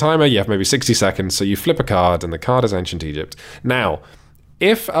sand timer, you have maybe 60 seconds, so you flip a card, and the card is Ancient Egypt. Now,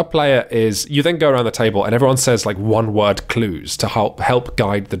 if a player is... You then go around the table and everyone says like one-word clues to help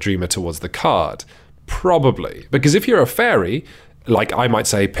guide the dreamer towards the card. Probably. Because if you're a fairy, like I might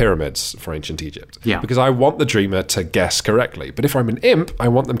say pyramids for ancient Egypt. Yeah. Because I want the dreamer to guess correctly. But if I'm an imp, I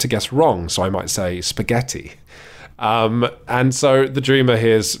want them to guess wrong. So I might say spaghetti. And so the dreamer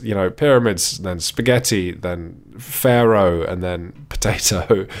hears, you know, pyramids, then spaghetti, then pharaoh, and then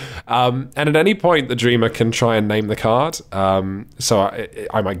potato. And at any point, the dreamer can try and name the card. So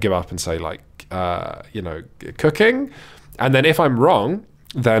I might give up and say, like, you know, cooking. And then if I'm wrong,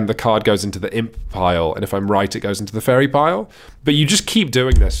 then the card goes into the imp pile. And if I'm right, it goes into the fairy pile. But you just keep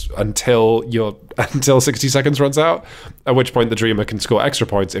doing this until 60 seconds runs out, at which point the dreamer can score extra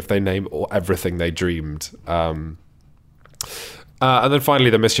points if they name everything they dreamed. And then finally,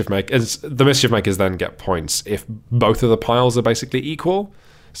 the mischief makers then get points if both of the piles are basically equal.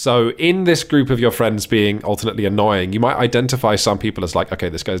 So in this group of your friends being alternately annoying, you might identify some people as like, okay,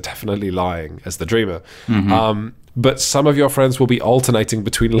 this guy's definitely lying as the dreamer. But some of your friends will be alternating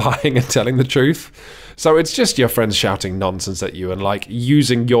between lying and telling the truth. So it's just your friends shouting nonsense at you and like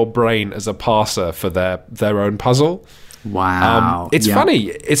using your brain as a parser for their own puzzle. Wow. It's funny.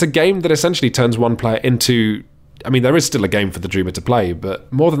 It's a game that essentially turns one player into... I mean, there is still a game for the dreamer to play,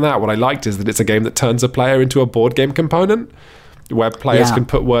 but more than that, what I liked is that it's a game that turns a player into a board game component, where players can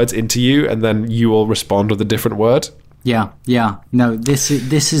put words into you, and then you will respond with a different word. Yeah. No, this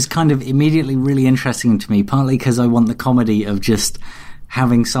is kind of immediately really interesting to me, partly because I want the comedy of just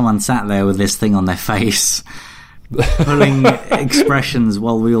having someone sat there with this thing on their face, pulling expressions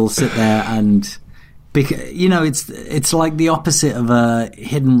while we all sit there and... Because, you know, it's like the opposite of a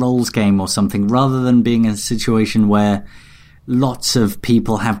hidden roles game or something. Rather than being in a situation where lots of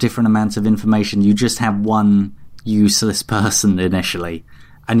people have different amounts of information, you just have one useless person initially,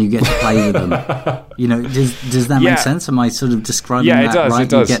 and you get to play with them. You know, does that make sense? Am I sort of describing that right? It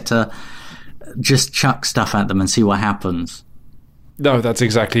does. You get to just chuck stuff at them and see what happens. No, that's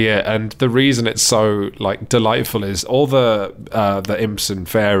exactly it. And the reason it's so like delightful is all the imps and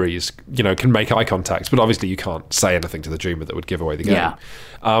fairies, you know, can make eye contact, but obviously you can't say anything to the dreamer that would give away the game. Yeah.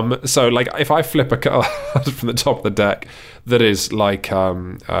 So like if I flip a card from the top of the deck that is like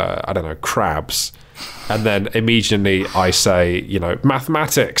I don't know, crabs, and then immediately I say, you know,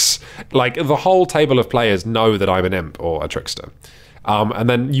 mathematics, like the whole table of players know that I'm an imp or a trickster. And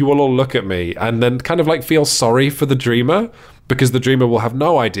then you will all look at me and then kind of like feel sorry for the dreamer, because the dreamer will have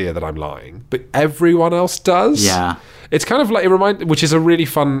no idea that I'm lying, but everyone else does. Yeah. It's kind of like, which is a really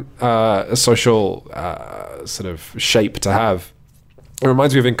fun social sort of shape to have. It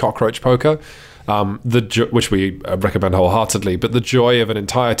reminds me of in Cockroach Poker, which we recommend wholeheartedly, but the joy of an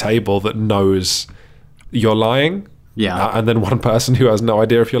entire table that knows you're lying. Yeah. And then one person who has no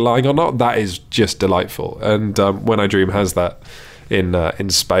idea if you're lying or not, that is just delightful. And When I Dream has that in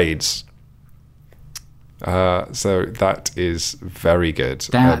spades. So that is very good.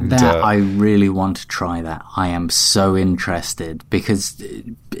 I really want to try that. I am so interested because,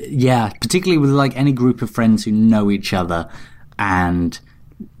 particularly with like any group of friends who know each other and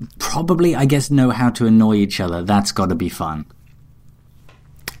probably, I guess, know how to annoy each other. That's got to be fun.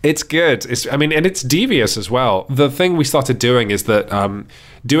 It's good. And it's devious as well. The thing we started doing is that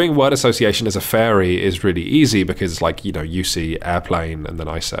doing word association as a fairy is really easy because, like, you see airplane and then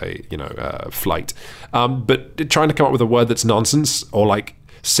I say, flight. But trying to come up with a word that's nonsense or like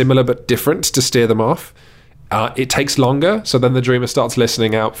similar but different to steer them off, it takes longer. So then the dreamer starts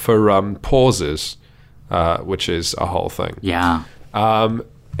listening out for pauses, which is a whole thing. Yeah.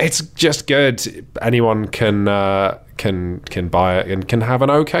 It's just good. Anyone can buy it and can have an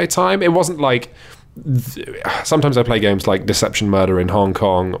okay time. It wasn't like sometimes I play games like Deception Murder in Hong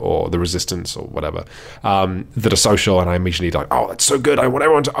Kong or The Resistance or whatever that are social, and I immediately like, oh, that's so good, I want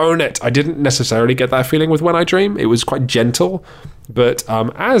everyone to own it. I didn't necessarily get that feeling with When I Dream. It was quite gentle, but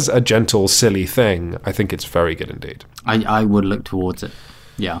as a gentle, silly thing, I think it's very good indeed. I would look towards it.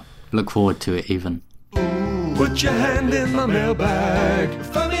 Yeah, look forward to it even. Put your hand in the mailbag.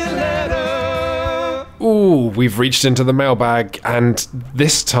 Funny letter. Ooh, we've reached into the mailbag, and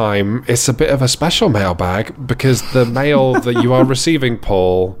this time it's a bit of a special mailbag because the mail that you are receiving,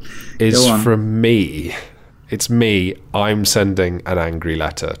 Paul, is from me. It's me. I'm sending an angry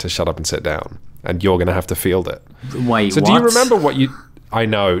letter to Shut Up and Sit Down, and you're going to have to field it. Wait, so do you remember what you... I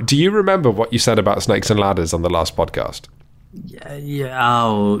know. Do you remember what you said about Snakes and Ladders on the last podcast?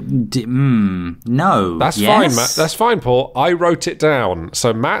 No. That's fine, Matt. That's fine, Paul. I wrote it down.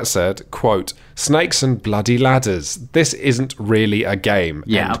 So Matt said, quote, "Snakes and bloody ladders. This isn't really a game,"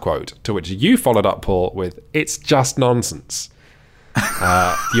 end quote. To which you followed up, Paul, with, "It's just nonsense."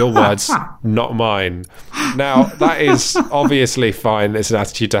 Your words, not mine. Now, that is obviously fine. It's an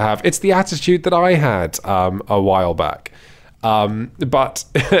attitude to have. It's the attitude that I had a while back. But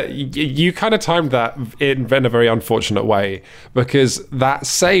you kind of timed that in a very unfortunate way, because that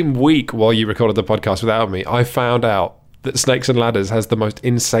same week while you recorded the podcast without me, I found out that Snakes and Ladders has the most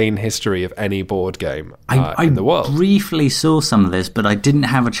insane history of any board game in the world. I briefly saw some of this, but I didn't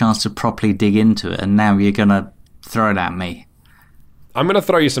have a chance to properly dig into it, and now you're going to throw it at me. I'm going to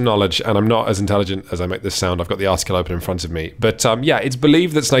throw you some knowledge, and I'm not as intelligent as I make this sound. I've got the article open in front of me. But it's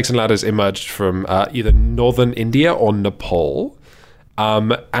believed that Snakes and Ladders emerged from either northern India or Nepal.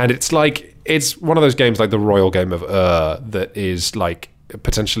 And it's one of those games like the Royal Game of that is like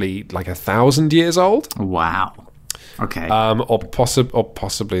potentially like 1,000 years old. Wow. Okay. Or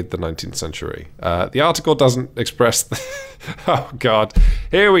possibly the 19th century. The article doesn't express... Oh, God.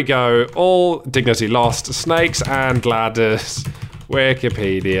 Here we go. All dignity lost. Snakes and Ladders...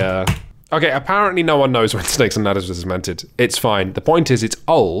 Wikipedia. Okay, apparently no one knows when Snakes and Ladders was invented. It's fine. The point is, it's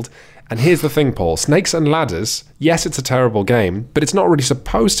old. And here's the thing, Paul. Snakes and Ladders, yes, it's a terrible game, but it's not really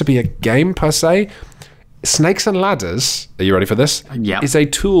supposed to be a game per se. Snakes and Ladders, are you ready for this? Yeah. Is a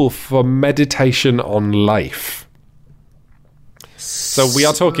tool for meditation on life. So we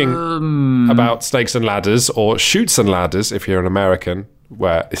are talking about Snakes and Ladders, or Chutes and Ladders if you're an American,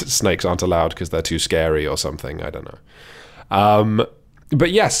 where snakes aren't allowed because they're too scary or something. I don't know.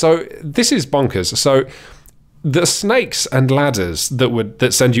 But yeah, so this is bonkers. So the snakes and ladders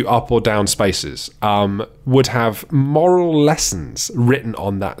that send you up or down spaces would have moral lessons written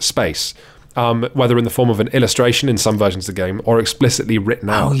on that space, whether in the form of an illustration in some versions of the game or explicitly written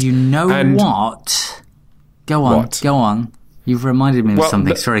out. Oh, you know what? Go on. You've reminded me of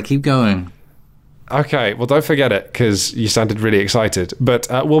something. Sorry, keep going. Okay, well, don't forget it because you sounded really excited. But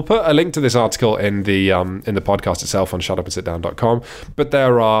we'll put a link to this article in the podcast itself on shutupandsitdown.com. But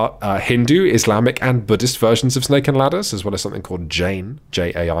there are Hindu, Islamic, and Buddhist versions of Snake and Ladders, as well as something called Jain,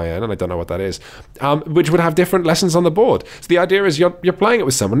 Jain, and I don't know what that is, which would have different lessons on the board. So the idea is you're playing it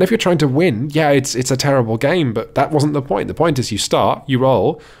with someone. And if you're trying to win, it's a terrible game, but that wasn't the point. The point is you start, you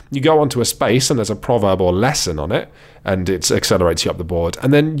roll, you go onto a space, and there's a proverb or lesson on it, and it accelerates you up the board.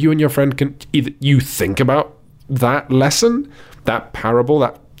 And then you and your friend can either you think about that lesson, that parable,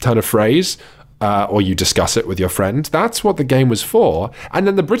 that turn of phrase, or you discuss it with your friend. That's what the game was for. And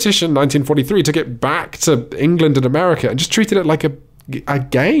then the British in 1943 took it back to England and America and just treated it like a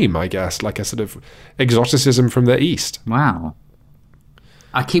game, I guess, like a sort of exoticism from the East. Wow.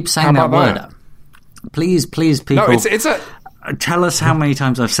 I keep saying that word. Please, people. No, it's a... Tell us how many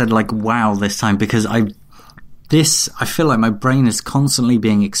times I've said, like, wow this time, because I feel like my brain is constantly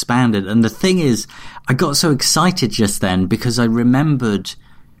being expanded. And the thing is, I got so excited just then because I remembered,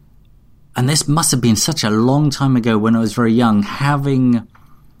 and this must have been such a long time ago when I was very young, having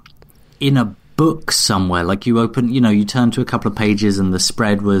in a book somewhere, like you turn to a couple of pages and the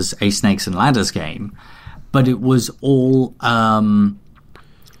spread was a Snakes and Ladders game. but it was all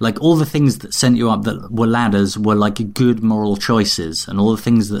like all the things that sent you up that were ladders were like good moral choices, and all the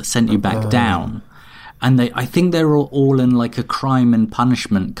things that sent you back down. And I think they were all in like a crime and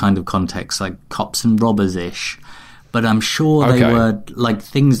punishment kind of context, like cops and robbers-ish. But I'm sure they were like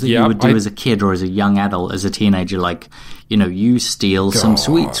things that you would do as a kid or as a young adult, as a teenager, like, you know, you steal some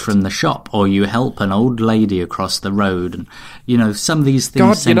sweets from the shop, or you help an old lady across the road. And, you know, some of these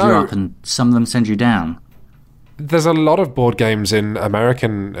things send you up and some of them send you down. There's a lot of board games in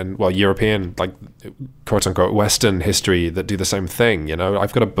American and, well, European, like, quote-unquote, Western history that do the same thing, you know?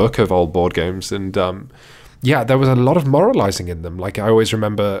 I've got a book of old board games, and, yeah, there was a lot of moralizing in them. Like, I always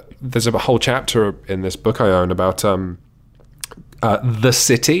remember, there's a whole chapter in this book I own about the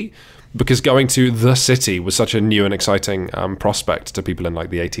city, because going to the city was such a new and exciting prospect to people in, like,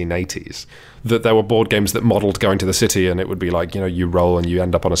 the 1880s, that there were board games that modeled going to the city, and it would be like, you know, you roll and you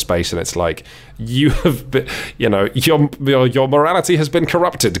end up on a space, and it's like, you have been, you know, your morality has been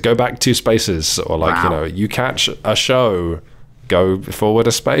corrupted, go back 2 spaces, or like, you know, you catch a show, go forward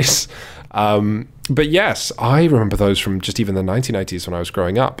a space. But yes, I remember those from just even the 1980s when I was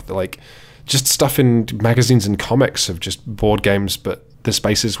growing up, like just stuff in magazines and comics of just board games, but the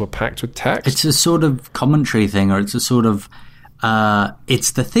spaces were packed with text. It's a sort of commentary thing, or it's a sort of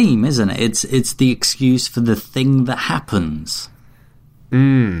it's the theme, isn't it? It's the excuse for the thing that happens.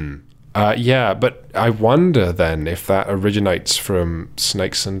 Yeah, but I wonder then if that originates from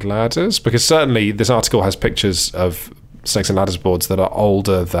Snakes and Ladders, because certainly this article has pictures of Snakes and Ladders boards that are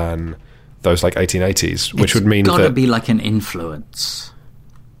older than those like 1880s, which would mean that... It's got to be like an influence.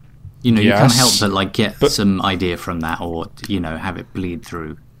 You know, you can't help but like get some idea from that, or, you know, have it bleed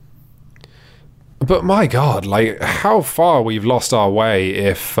through. But my God, like how far we've lost our way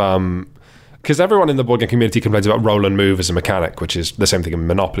if... because everyone in the board game community complains about roll and move as a mechanic, which is the same thing in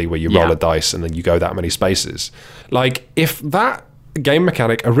Monopoly, where you roll a dice and then you go that many spaces. Like, if that game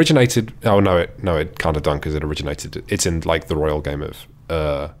mechanic originated... Oh, no, it can't have done, because it originated... It's in, like, the Royal Game of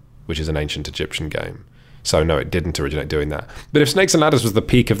which is an ancient Egyptian game. So, no, it didn't originate doing that. But if Snakes and Ladders was the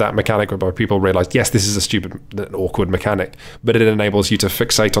peak of that mechanic, whereby people realised, yes, this is a stupid, awkward mechanic, but it enables you to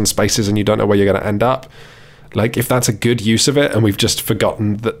fixate on spaces and you don't know where you're going to end up. Like, if that's a good use of it, and we've just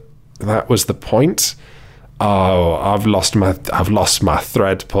forgotten that was the point... Oh, I've lost my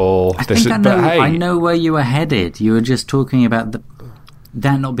thread, Paul. I know where you were headed. You were just talking about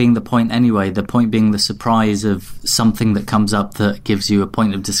that not being the point anyway. The point being the surprise of something that comes up that gives you a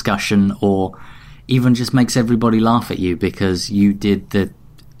point of discussion, or even just makes everybody laugh at you because you did the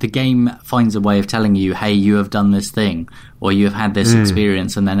game finds a way of telling you, hey, you have done this thing, or you have had this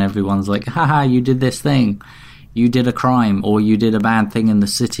experience, and then everyone's like, haha, you did this thing. You did a crime, or you did a bad thing in the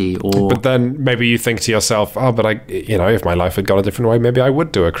city, or... But then maybe you think to yourself, oh, but if my life had gone a different way, maybe I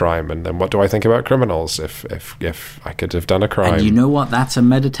would do a crime. And then what do I think about criminals if I could have done a crime? And you know what? That's a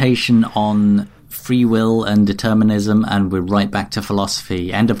meditation on free will and determinism, and we're right back to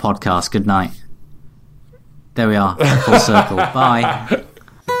philosophy. End of podcast. Good night. There we are. Full circle. Bye.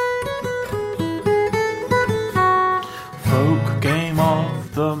 Folk Game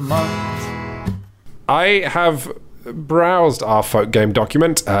of the Month. I have browsed our folk game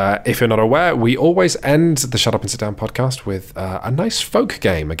document. If you're not aware, we always end the Shut Up and Sit Down podcast with a nice folk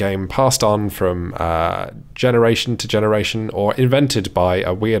game, a game passed on from generation to generation, or invented by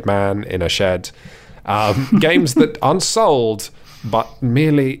a weird man in a shed. Games that aren't sold, but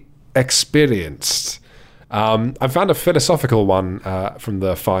merely experienced. I found a philosophical one from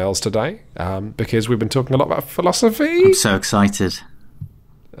the files today, because we've been talking a lot about philosophy. I'm so excited.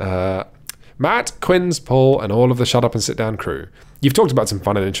 Matt, Quinns, Paul, and all of the Shut Up and Sit Down crew. You've talked about some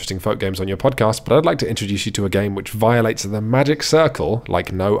fun and interesting folk games on your podcast, but I'd like to introduce you to a game which violates the magic circle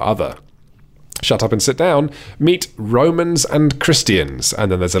like no other. Shut Up and Sit Down, meet Romans and Christians,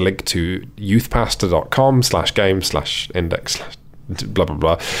 and then there's a link to youthpastor.com/game/index/ blah, blah,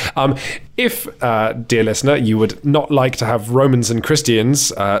 blah. If, dear listener, you would not like to have Romans and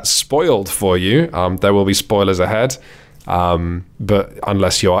Christians spoiled for you, there will be spoilers ahead. But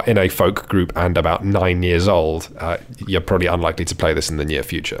unless you are in a folk group and about 9 years old, you're probably unlikely to play this in the near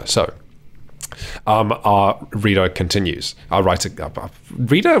future. So, our reader continues. Our writer,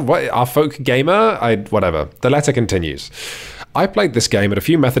 reader, what? Our folk gamer, whatever. The letter continues. I played this game at a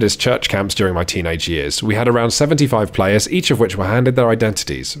few Methodist church camps during my teenage years. We had around 75 players, each of which were handed their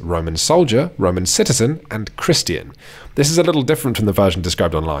identities: Roman soldier, Roman citizen, and Christian. This is a little different from the version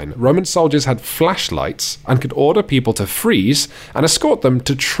described online. Roman soldiers had flashlights and could order people to freeze and escort them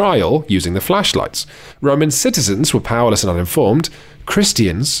to trial using the flashlights. Roman citizens were powerless and uninformed.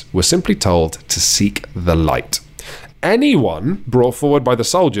 Christians were simply told to seek the light. Anyone brought forward by the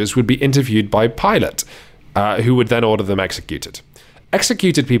soldiers would be interviewed by Pilate. who would then order them executed.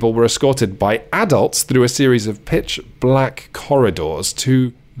 Executed people were escorted by adults through a series of pitch-black corridors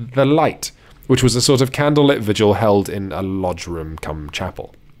to the light, which was a sort of candlelit vigil held in a lodge room cum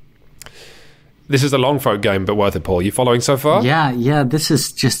chapel. This is a long folk game, but worth it, Paul. You following so far? Yeah, this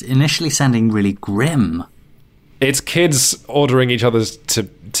is just initially sounding really grim. It's kids ordering each other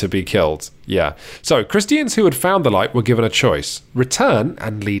to be killed. Yeah. So, Christians who had found the light were given a choice. Return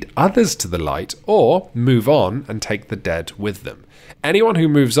and lead others to the light, or move on and take the dead with them. Anyone who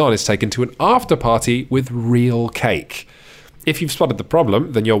moves on is taken to an after party with real cake. If you've spotted the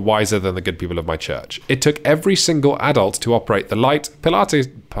problem, then you're wiser than the good people of my church. It took every single adult to operate the light.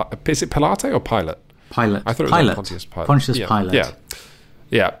 Is it Pilate or Pilate? Pilate. I thought it was like Pontius Pilate. Pontius Pilate.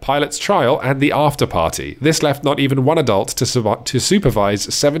 Yeah, Pilate's trial and the after party. This left not even one adult to supervise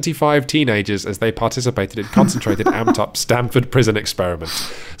 75 teenagers as they participated in concentrated, amped-up Stanford prison experiment.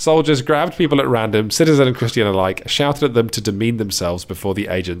 Soldiers grabbed people at random, citizen and Christian alike, shouted at them to demean themselves before the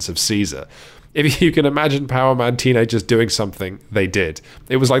agents of Caesar. If you can imagine Power Man teenagers doing something, they did.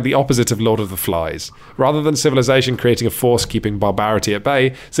 It was like the opposite of Lord of the Flies. Rather than civilization creating a force keeping barbarity at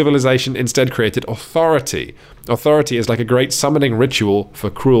bay, civilization instead created authority. Authority is like a great summoning ritual for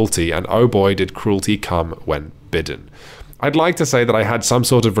cruelty, and oh boy did cruelty come when bidden. I'd like to say that I had some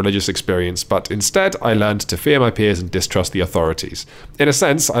sort of religious experience, but instead I learned to fear my peers and distrust the authorities. In a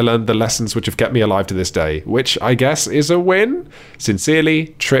sense, I learned the lessons which have kept me alive to this day, which I guess is a win.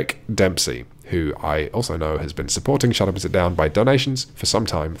 Sincerely, Trick Dempsey, who I also know has been supporting Shut Up and Sit Down by donations for some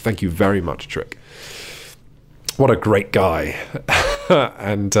time. Thank you very much, Trick. What a great guy.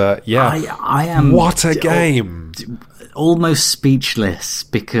 And I am... What a game. Almost speechless,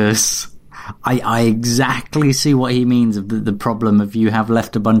 because I exactly see what he means of the problem of you have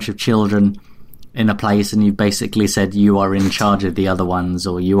left a bunch of children in a place and you've basically said you are in charge of the other ones,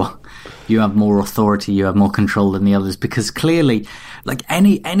 or you have more authority, you have more control than the others, because clearly, like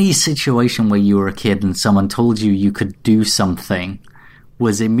any situation where you were a kid and someone told you you could do something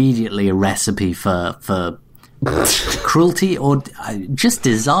was immediately a recipe for cruelty or just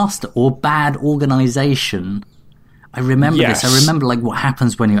disaster or bad organization. I remember this. I remember like what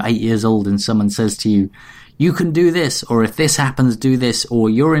happens when you're 8 years old and someone says to you, you can do this, or if this happens, do this, or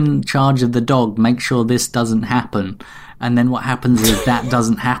you're in charge of the dog, make sure this doesn't happen. And then what happens is that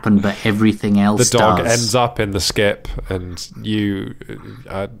doesn't happen, but everything else does. The dog ends up in the skip, and you,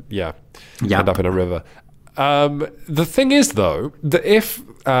 end up in a river. The thing is, though, that if,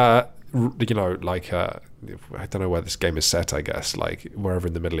 I don't know where this game is set, I guess, like wherever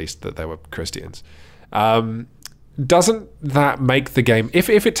in the Middle East that there were Christians. Doesn't that make the game, if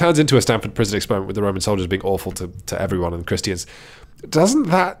it turns into a Stanford prison experiment with the Roman soldiers being awful to everyone and Christians, doesn't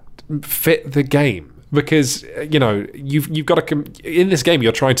that fit the game? Because, you've got to, in this game,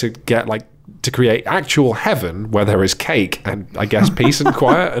 you're trying to get, like, to create actual heaven where there is cake and, I guess, peace and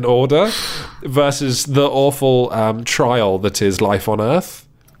quiet and order, versus the awful trial that is life on Earth,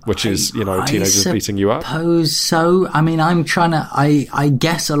 which is, teenagers beating you up. I suppose so. I mean, I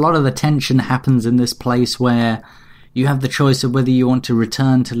guess a lot of the tension happens in this place where you have the choice of whether you want to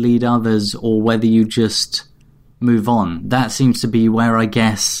return to lead others or whether you just move on. That seems to be where, I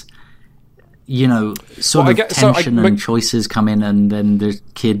guess, tension and choices come in, and then the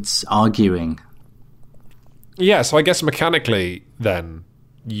kids arguing. Yeah, so I guess mechanically then,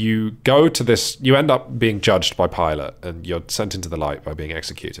 you go to this, you end up being judged by Pilate and you're sent into the light by being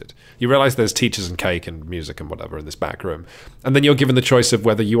executed. You realize there's teachers and cake and music and whatever in this back room. And then you're given the choice of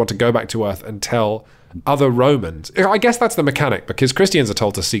whether you want to go back to Earth and tell other Romans. I guess that's the mechanic, because Christians are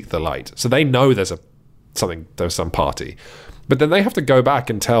told to seek the light. So they know there's some party. But then they have to go back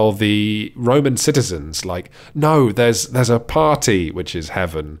and tell the Roman citizens, like, no, there's a party, which is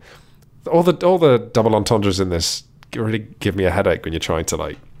heaven. All the double entendres in this really give me a headache when you're trying to,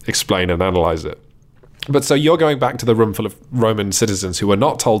 like, explain and analyze it. But so you're going back to the room full of Roman citizens who are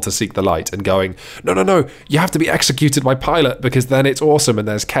not told to seek the light and going, no, you have to be executed by Pilate because then it's awesome and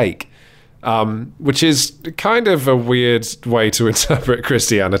there's cake. Which is kind of a weird way to interpret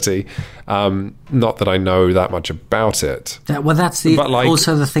Christianity. Not that I know that much about it. That's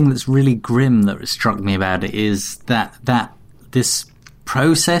also the thing that's really grim that struck me about it is that this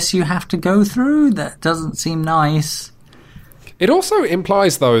process you have to go through that doesn't seem nice. It also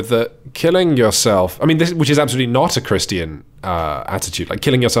implies, though, that killing yourself, which is absolutely not a Christian attitude. Like,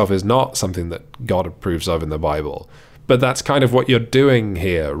 killing yourself is not something that God approves of in the Bible. But that's kind of what you're doing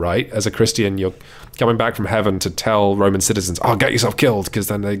here, right? As a Christian, you're coming back from heaven to tell Roman citizens, get yourself killed, because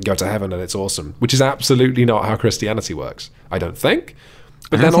then they go to heaven and it's awesome. Which is absolutely not how Christianity works, I don't think.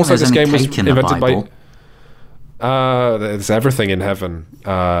 But then also this game was invented by... There's everything in heaven,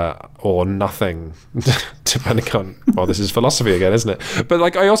 or nothing, depending on. Well, this is philosophy again, isn't it? But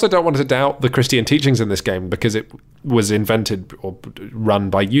like, I also don't want to doubt the Christian teachings in this game because it was invented or run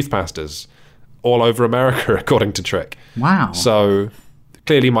by youth pastors all over America, according to Trick. Wow. So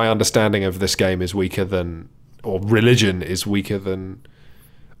clearly, my understanding of this game is weaker than, or religion is weaker than.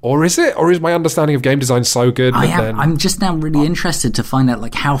 Or is it? Or is my understanding of game design so good? I'm just now really interested to find out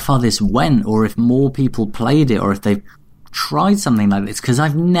like how far this went, or if more people played it, or if they've tried something like this, because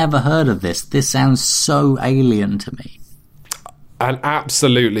I've never heard of this. This sounds so alien to me. And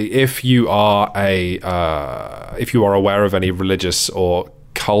absolutely, if you are aware of any religious or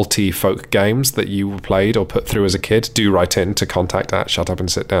culty folk games that you played or put through as a kid, do write in to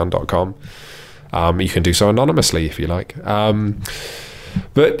contact@shutupandsitdown.com. You can do so anonymously if you like.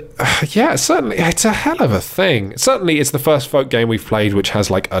 But yeah, certainly it's a hell of a thing. Certainly it's the first folk game we've played which has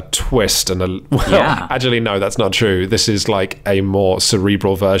like a twist and actually no, that's not true. This is like a more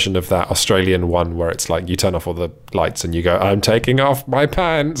cerebral version of that Australian one where it's like you turn off all the lights and you go, I'm taking off my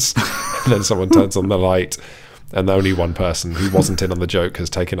pants. And then someone turns on the light and only one person who wasn't in on the joke has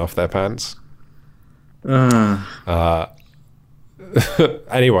taken off their pants.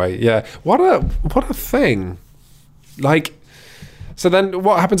 Anyway, yeah. What a thing. Like, so then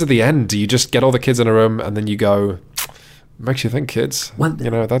what happens at the end? Do you just get all the kids in a room and then you go, makes you think, kids? Well,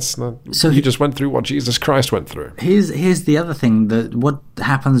 that's not... So you just went through what Jesus Christ went through. Here's the other thing. That what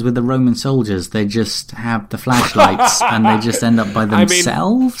happens with the Roman soldiers? They just have the flashlights and they just end up by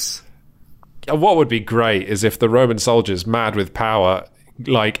themselves? What would be great is if the Roman soldiers, mad with power,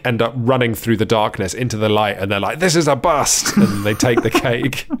 like end up running through the darkness into the light and they're like, this is a bust! And they take the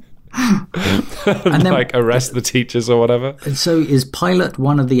cake. and then, like arrest the teachers or whatever. So is Pilate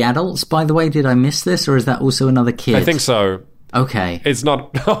one of the adults, by the way? Did I miss this, or is that also another kid? I think so. Okay. It's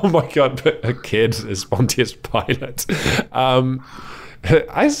not, oh my god, but a kid is Pontius Pilate.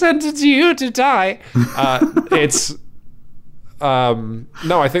 I sentenced you to die. It's no,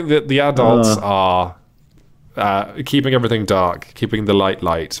 I think that the adults are keeping everything dark, keeping the light,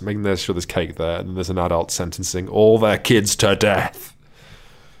 making sure there's cake there, and then there's an adult sentencing all their kids to death.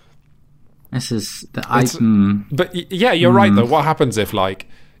 This is but yeah, you're right though. What happens if like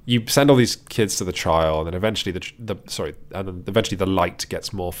you send all these kids to the trial, and then eventually eventually the light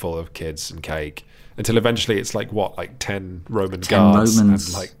gets more full of kids and cake until eventually it's like 10 Roman guards, Romans,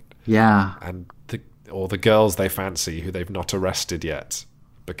 and like and the girls they fancy who they've not arrested yet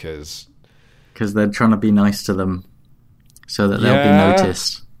because they're trying to be nice to them so that they'll be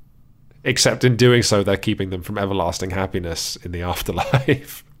noticed. Except in doing so, they're keeping them from everlasting happiness in the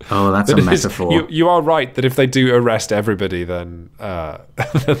afterlife. Oh, that's a metaphor. You are right that if they do arrest everybody, then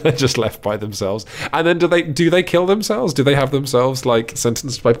they're just left by themselves. And then do they kill themselves? Do they have themselves like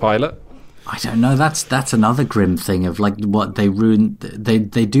sentenced by Pilate? I don't know. That's another grim thing of like what they ruin. They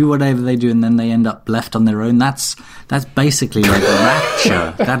do whatever they do, and then they end up left on their own. That's basically like the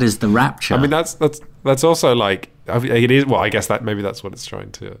rapture. That is the rapture. I mean, that's also like it is. Well, I guess that maybe that's what it's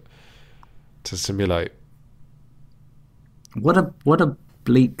trying to simulate. What a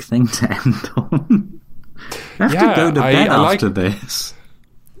bleak thing to end on. I have to go to bed after this.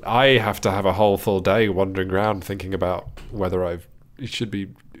 I have to have a whole full day wandering around thinking about whether I should be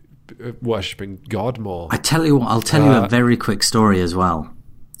worshipping God more. I tell you what, I'll tell you a very quick story as well.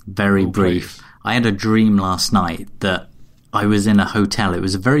 Very brief. Please. I had a dream last night that I was in a hotel. It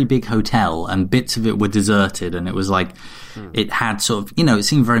was a very big hotel and bits of it were deserted, and it was like it had sort of, it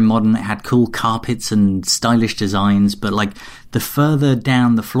seemed very modern. It had cool carpets and stylish designs, but like the further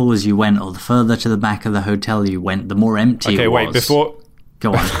down the floors you went, or the further to the back of the hotel you went, the more empty it was. Okay, wait, before...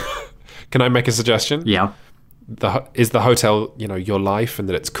 Go on. Can I make a suggestion? Yeah. Is the hotel, your life, and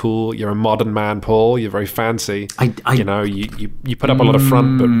that it's cool? You're a modern man, Paul. You're very fancy. You put up a lot of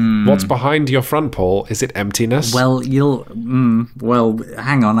front, but what's behind your front, Paul? Is it emptiness? Well, well,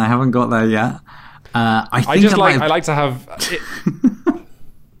 hang on, I haven't got there yet. I like to have.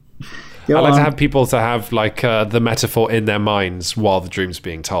 I like to have people to have like the metaphor in their minds while the dream's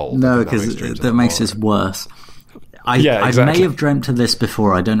being told. No, because that makes this worse. Exactly. I may have dreamt of this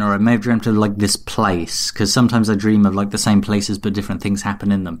before. I don't know. I may have dreamt of like this place, because sometimes I dream of like the same places but different things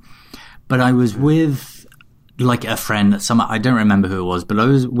happen in them. But I was with like a friend. I don't remember who it was, but I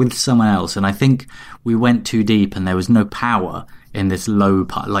was with someone else, and I think we went too deep, and there was no power in this low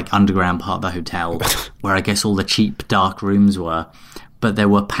part, like underground part of the hotel, where I guess all the cheap dark rooms were. But there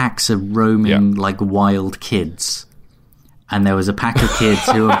were packs of roaming like wild kids. And there was a pack of kids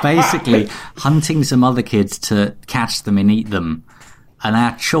who were basically hunting some other kids to catch them and eat them. And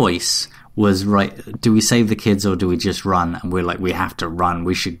our choice was, right, do we save the kids or do we just run? And we're like, we have to run.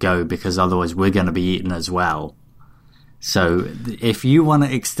 We should go, because otherwise we're going to be eaten as well. So if you want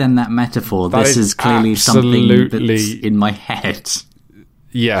to extend that metaphor, That this is clearly something absolutely- that's in my head.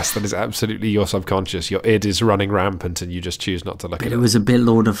 Yes, that is absolutely your subconscious. Your id is running rampant, and you just choose not to look But at it it. was a bit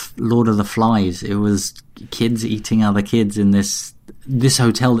Lord of the Flies. It was kids eating other kids in this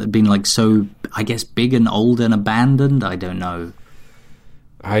hotel that had been like so, I guess, big and old and abandoned. I don't know.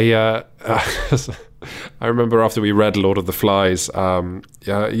 I remember after we read Lord of the Flies. You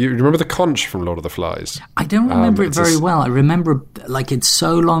remember the conch from Lord of the Flies? I don't remember it it's very well. I remember like it's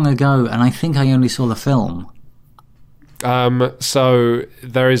so long ago, and I think I only saw the film. So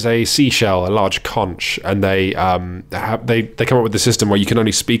there is a seashell, a large conch, and they come up with the system where you can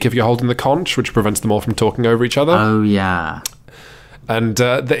only speak if you're holding the conch, which prevents them all from talking over each other. Oh yeah. And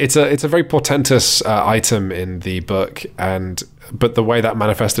it's a very portentous item in the book, but the way that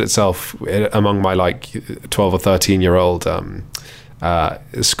manifested itself among my like 12 or 13-year-old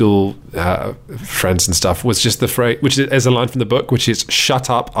school friends and stuff was just the phrase, which is a line from the book, which is "Shut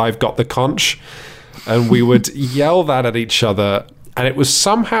up, I've got the conch," and we would yell that at each other. And it was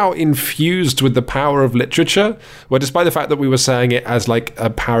somehow infused with the power of literature, where despite the fact that we were saying it as like a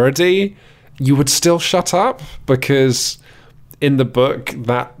parody, you would still shut up, because in the book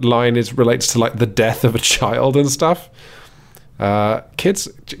that line relates to like the death of a child and stuff. Kids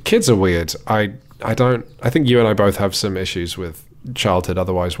are weird. I think you and I both have some issues with childhood.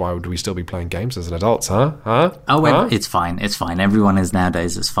 Otherwise, why would we still be playing games as an adults, huh? Oh, well, it's fine. It's fine. Everyone is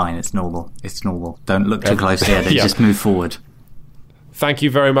nowadays. It's fine. It's normal. It's normal. Don't look too closely at it. Yeah. Just move forward. Thank you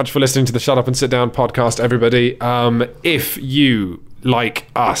very much for listening to the Shut Up and Sit Down podcast, everybody. If you, like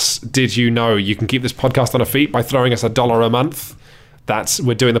us, did you know you can keep this podcast on our feet by throwing us $1 a month?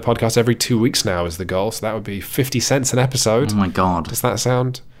 We're doing the podcast every 2 weeks now is the goal, so that would be 50 cents an episode. Oh my god. Does that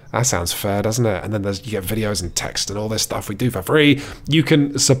sound... That sounds fair, doesn't it? And then you get videos and text and all this stuff we do for free. You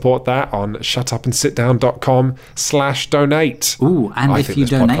can support that on shutupandsitdown.com/donate. Ooh, and if you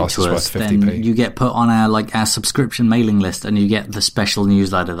donate to us, then 50p. you get put on our subscription mailing list, and you get the special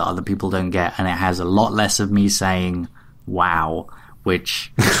newsletter that other people don't get, and it has a lot less of me saying "wow,"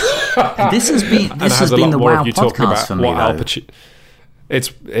 which this has been the wow podcast for me.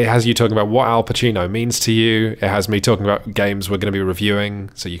 It has you talking about what Al Pacino means to you. It has me talking about games we're going to be reviewing,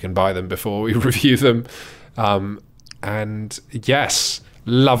 so you can buy them before we review them. And yes,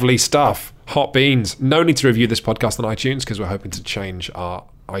 lovely stuff. Hot beans. No need to review this podcast on iTunes because we're hoping to change our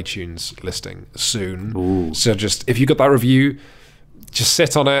iTunes listing soon. Ooh. So just, if you got that review, just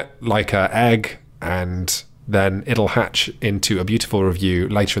sit on it like an egg, and then it'll hatch into a beautiful review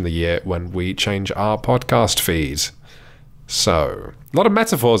later in the year when we change our podcast feed. So, a lot of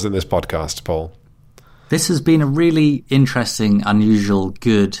metaphors in this podcast, Paul. This has been a really interesting, unusual,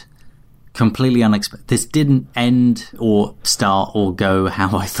 good, completely unexpected. This didn't end or start or go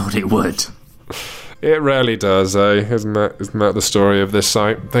how I thought it would. It rarely does, eh? Isn't that the story of this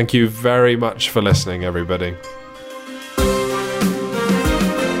site? Thank you very much for listening, everybody.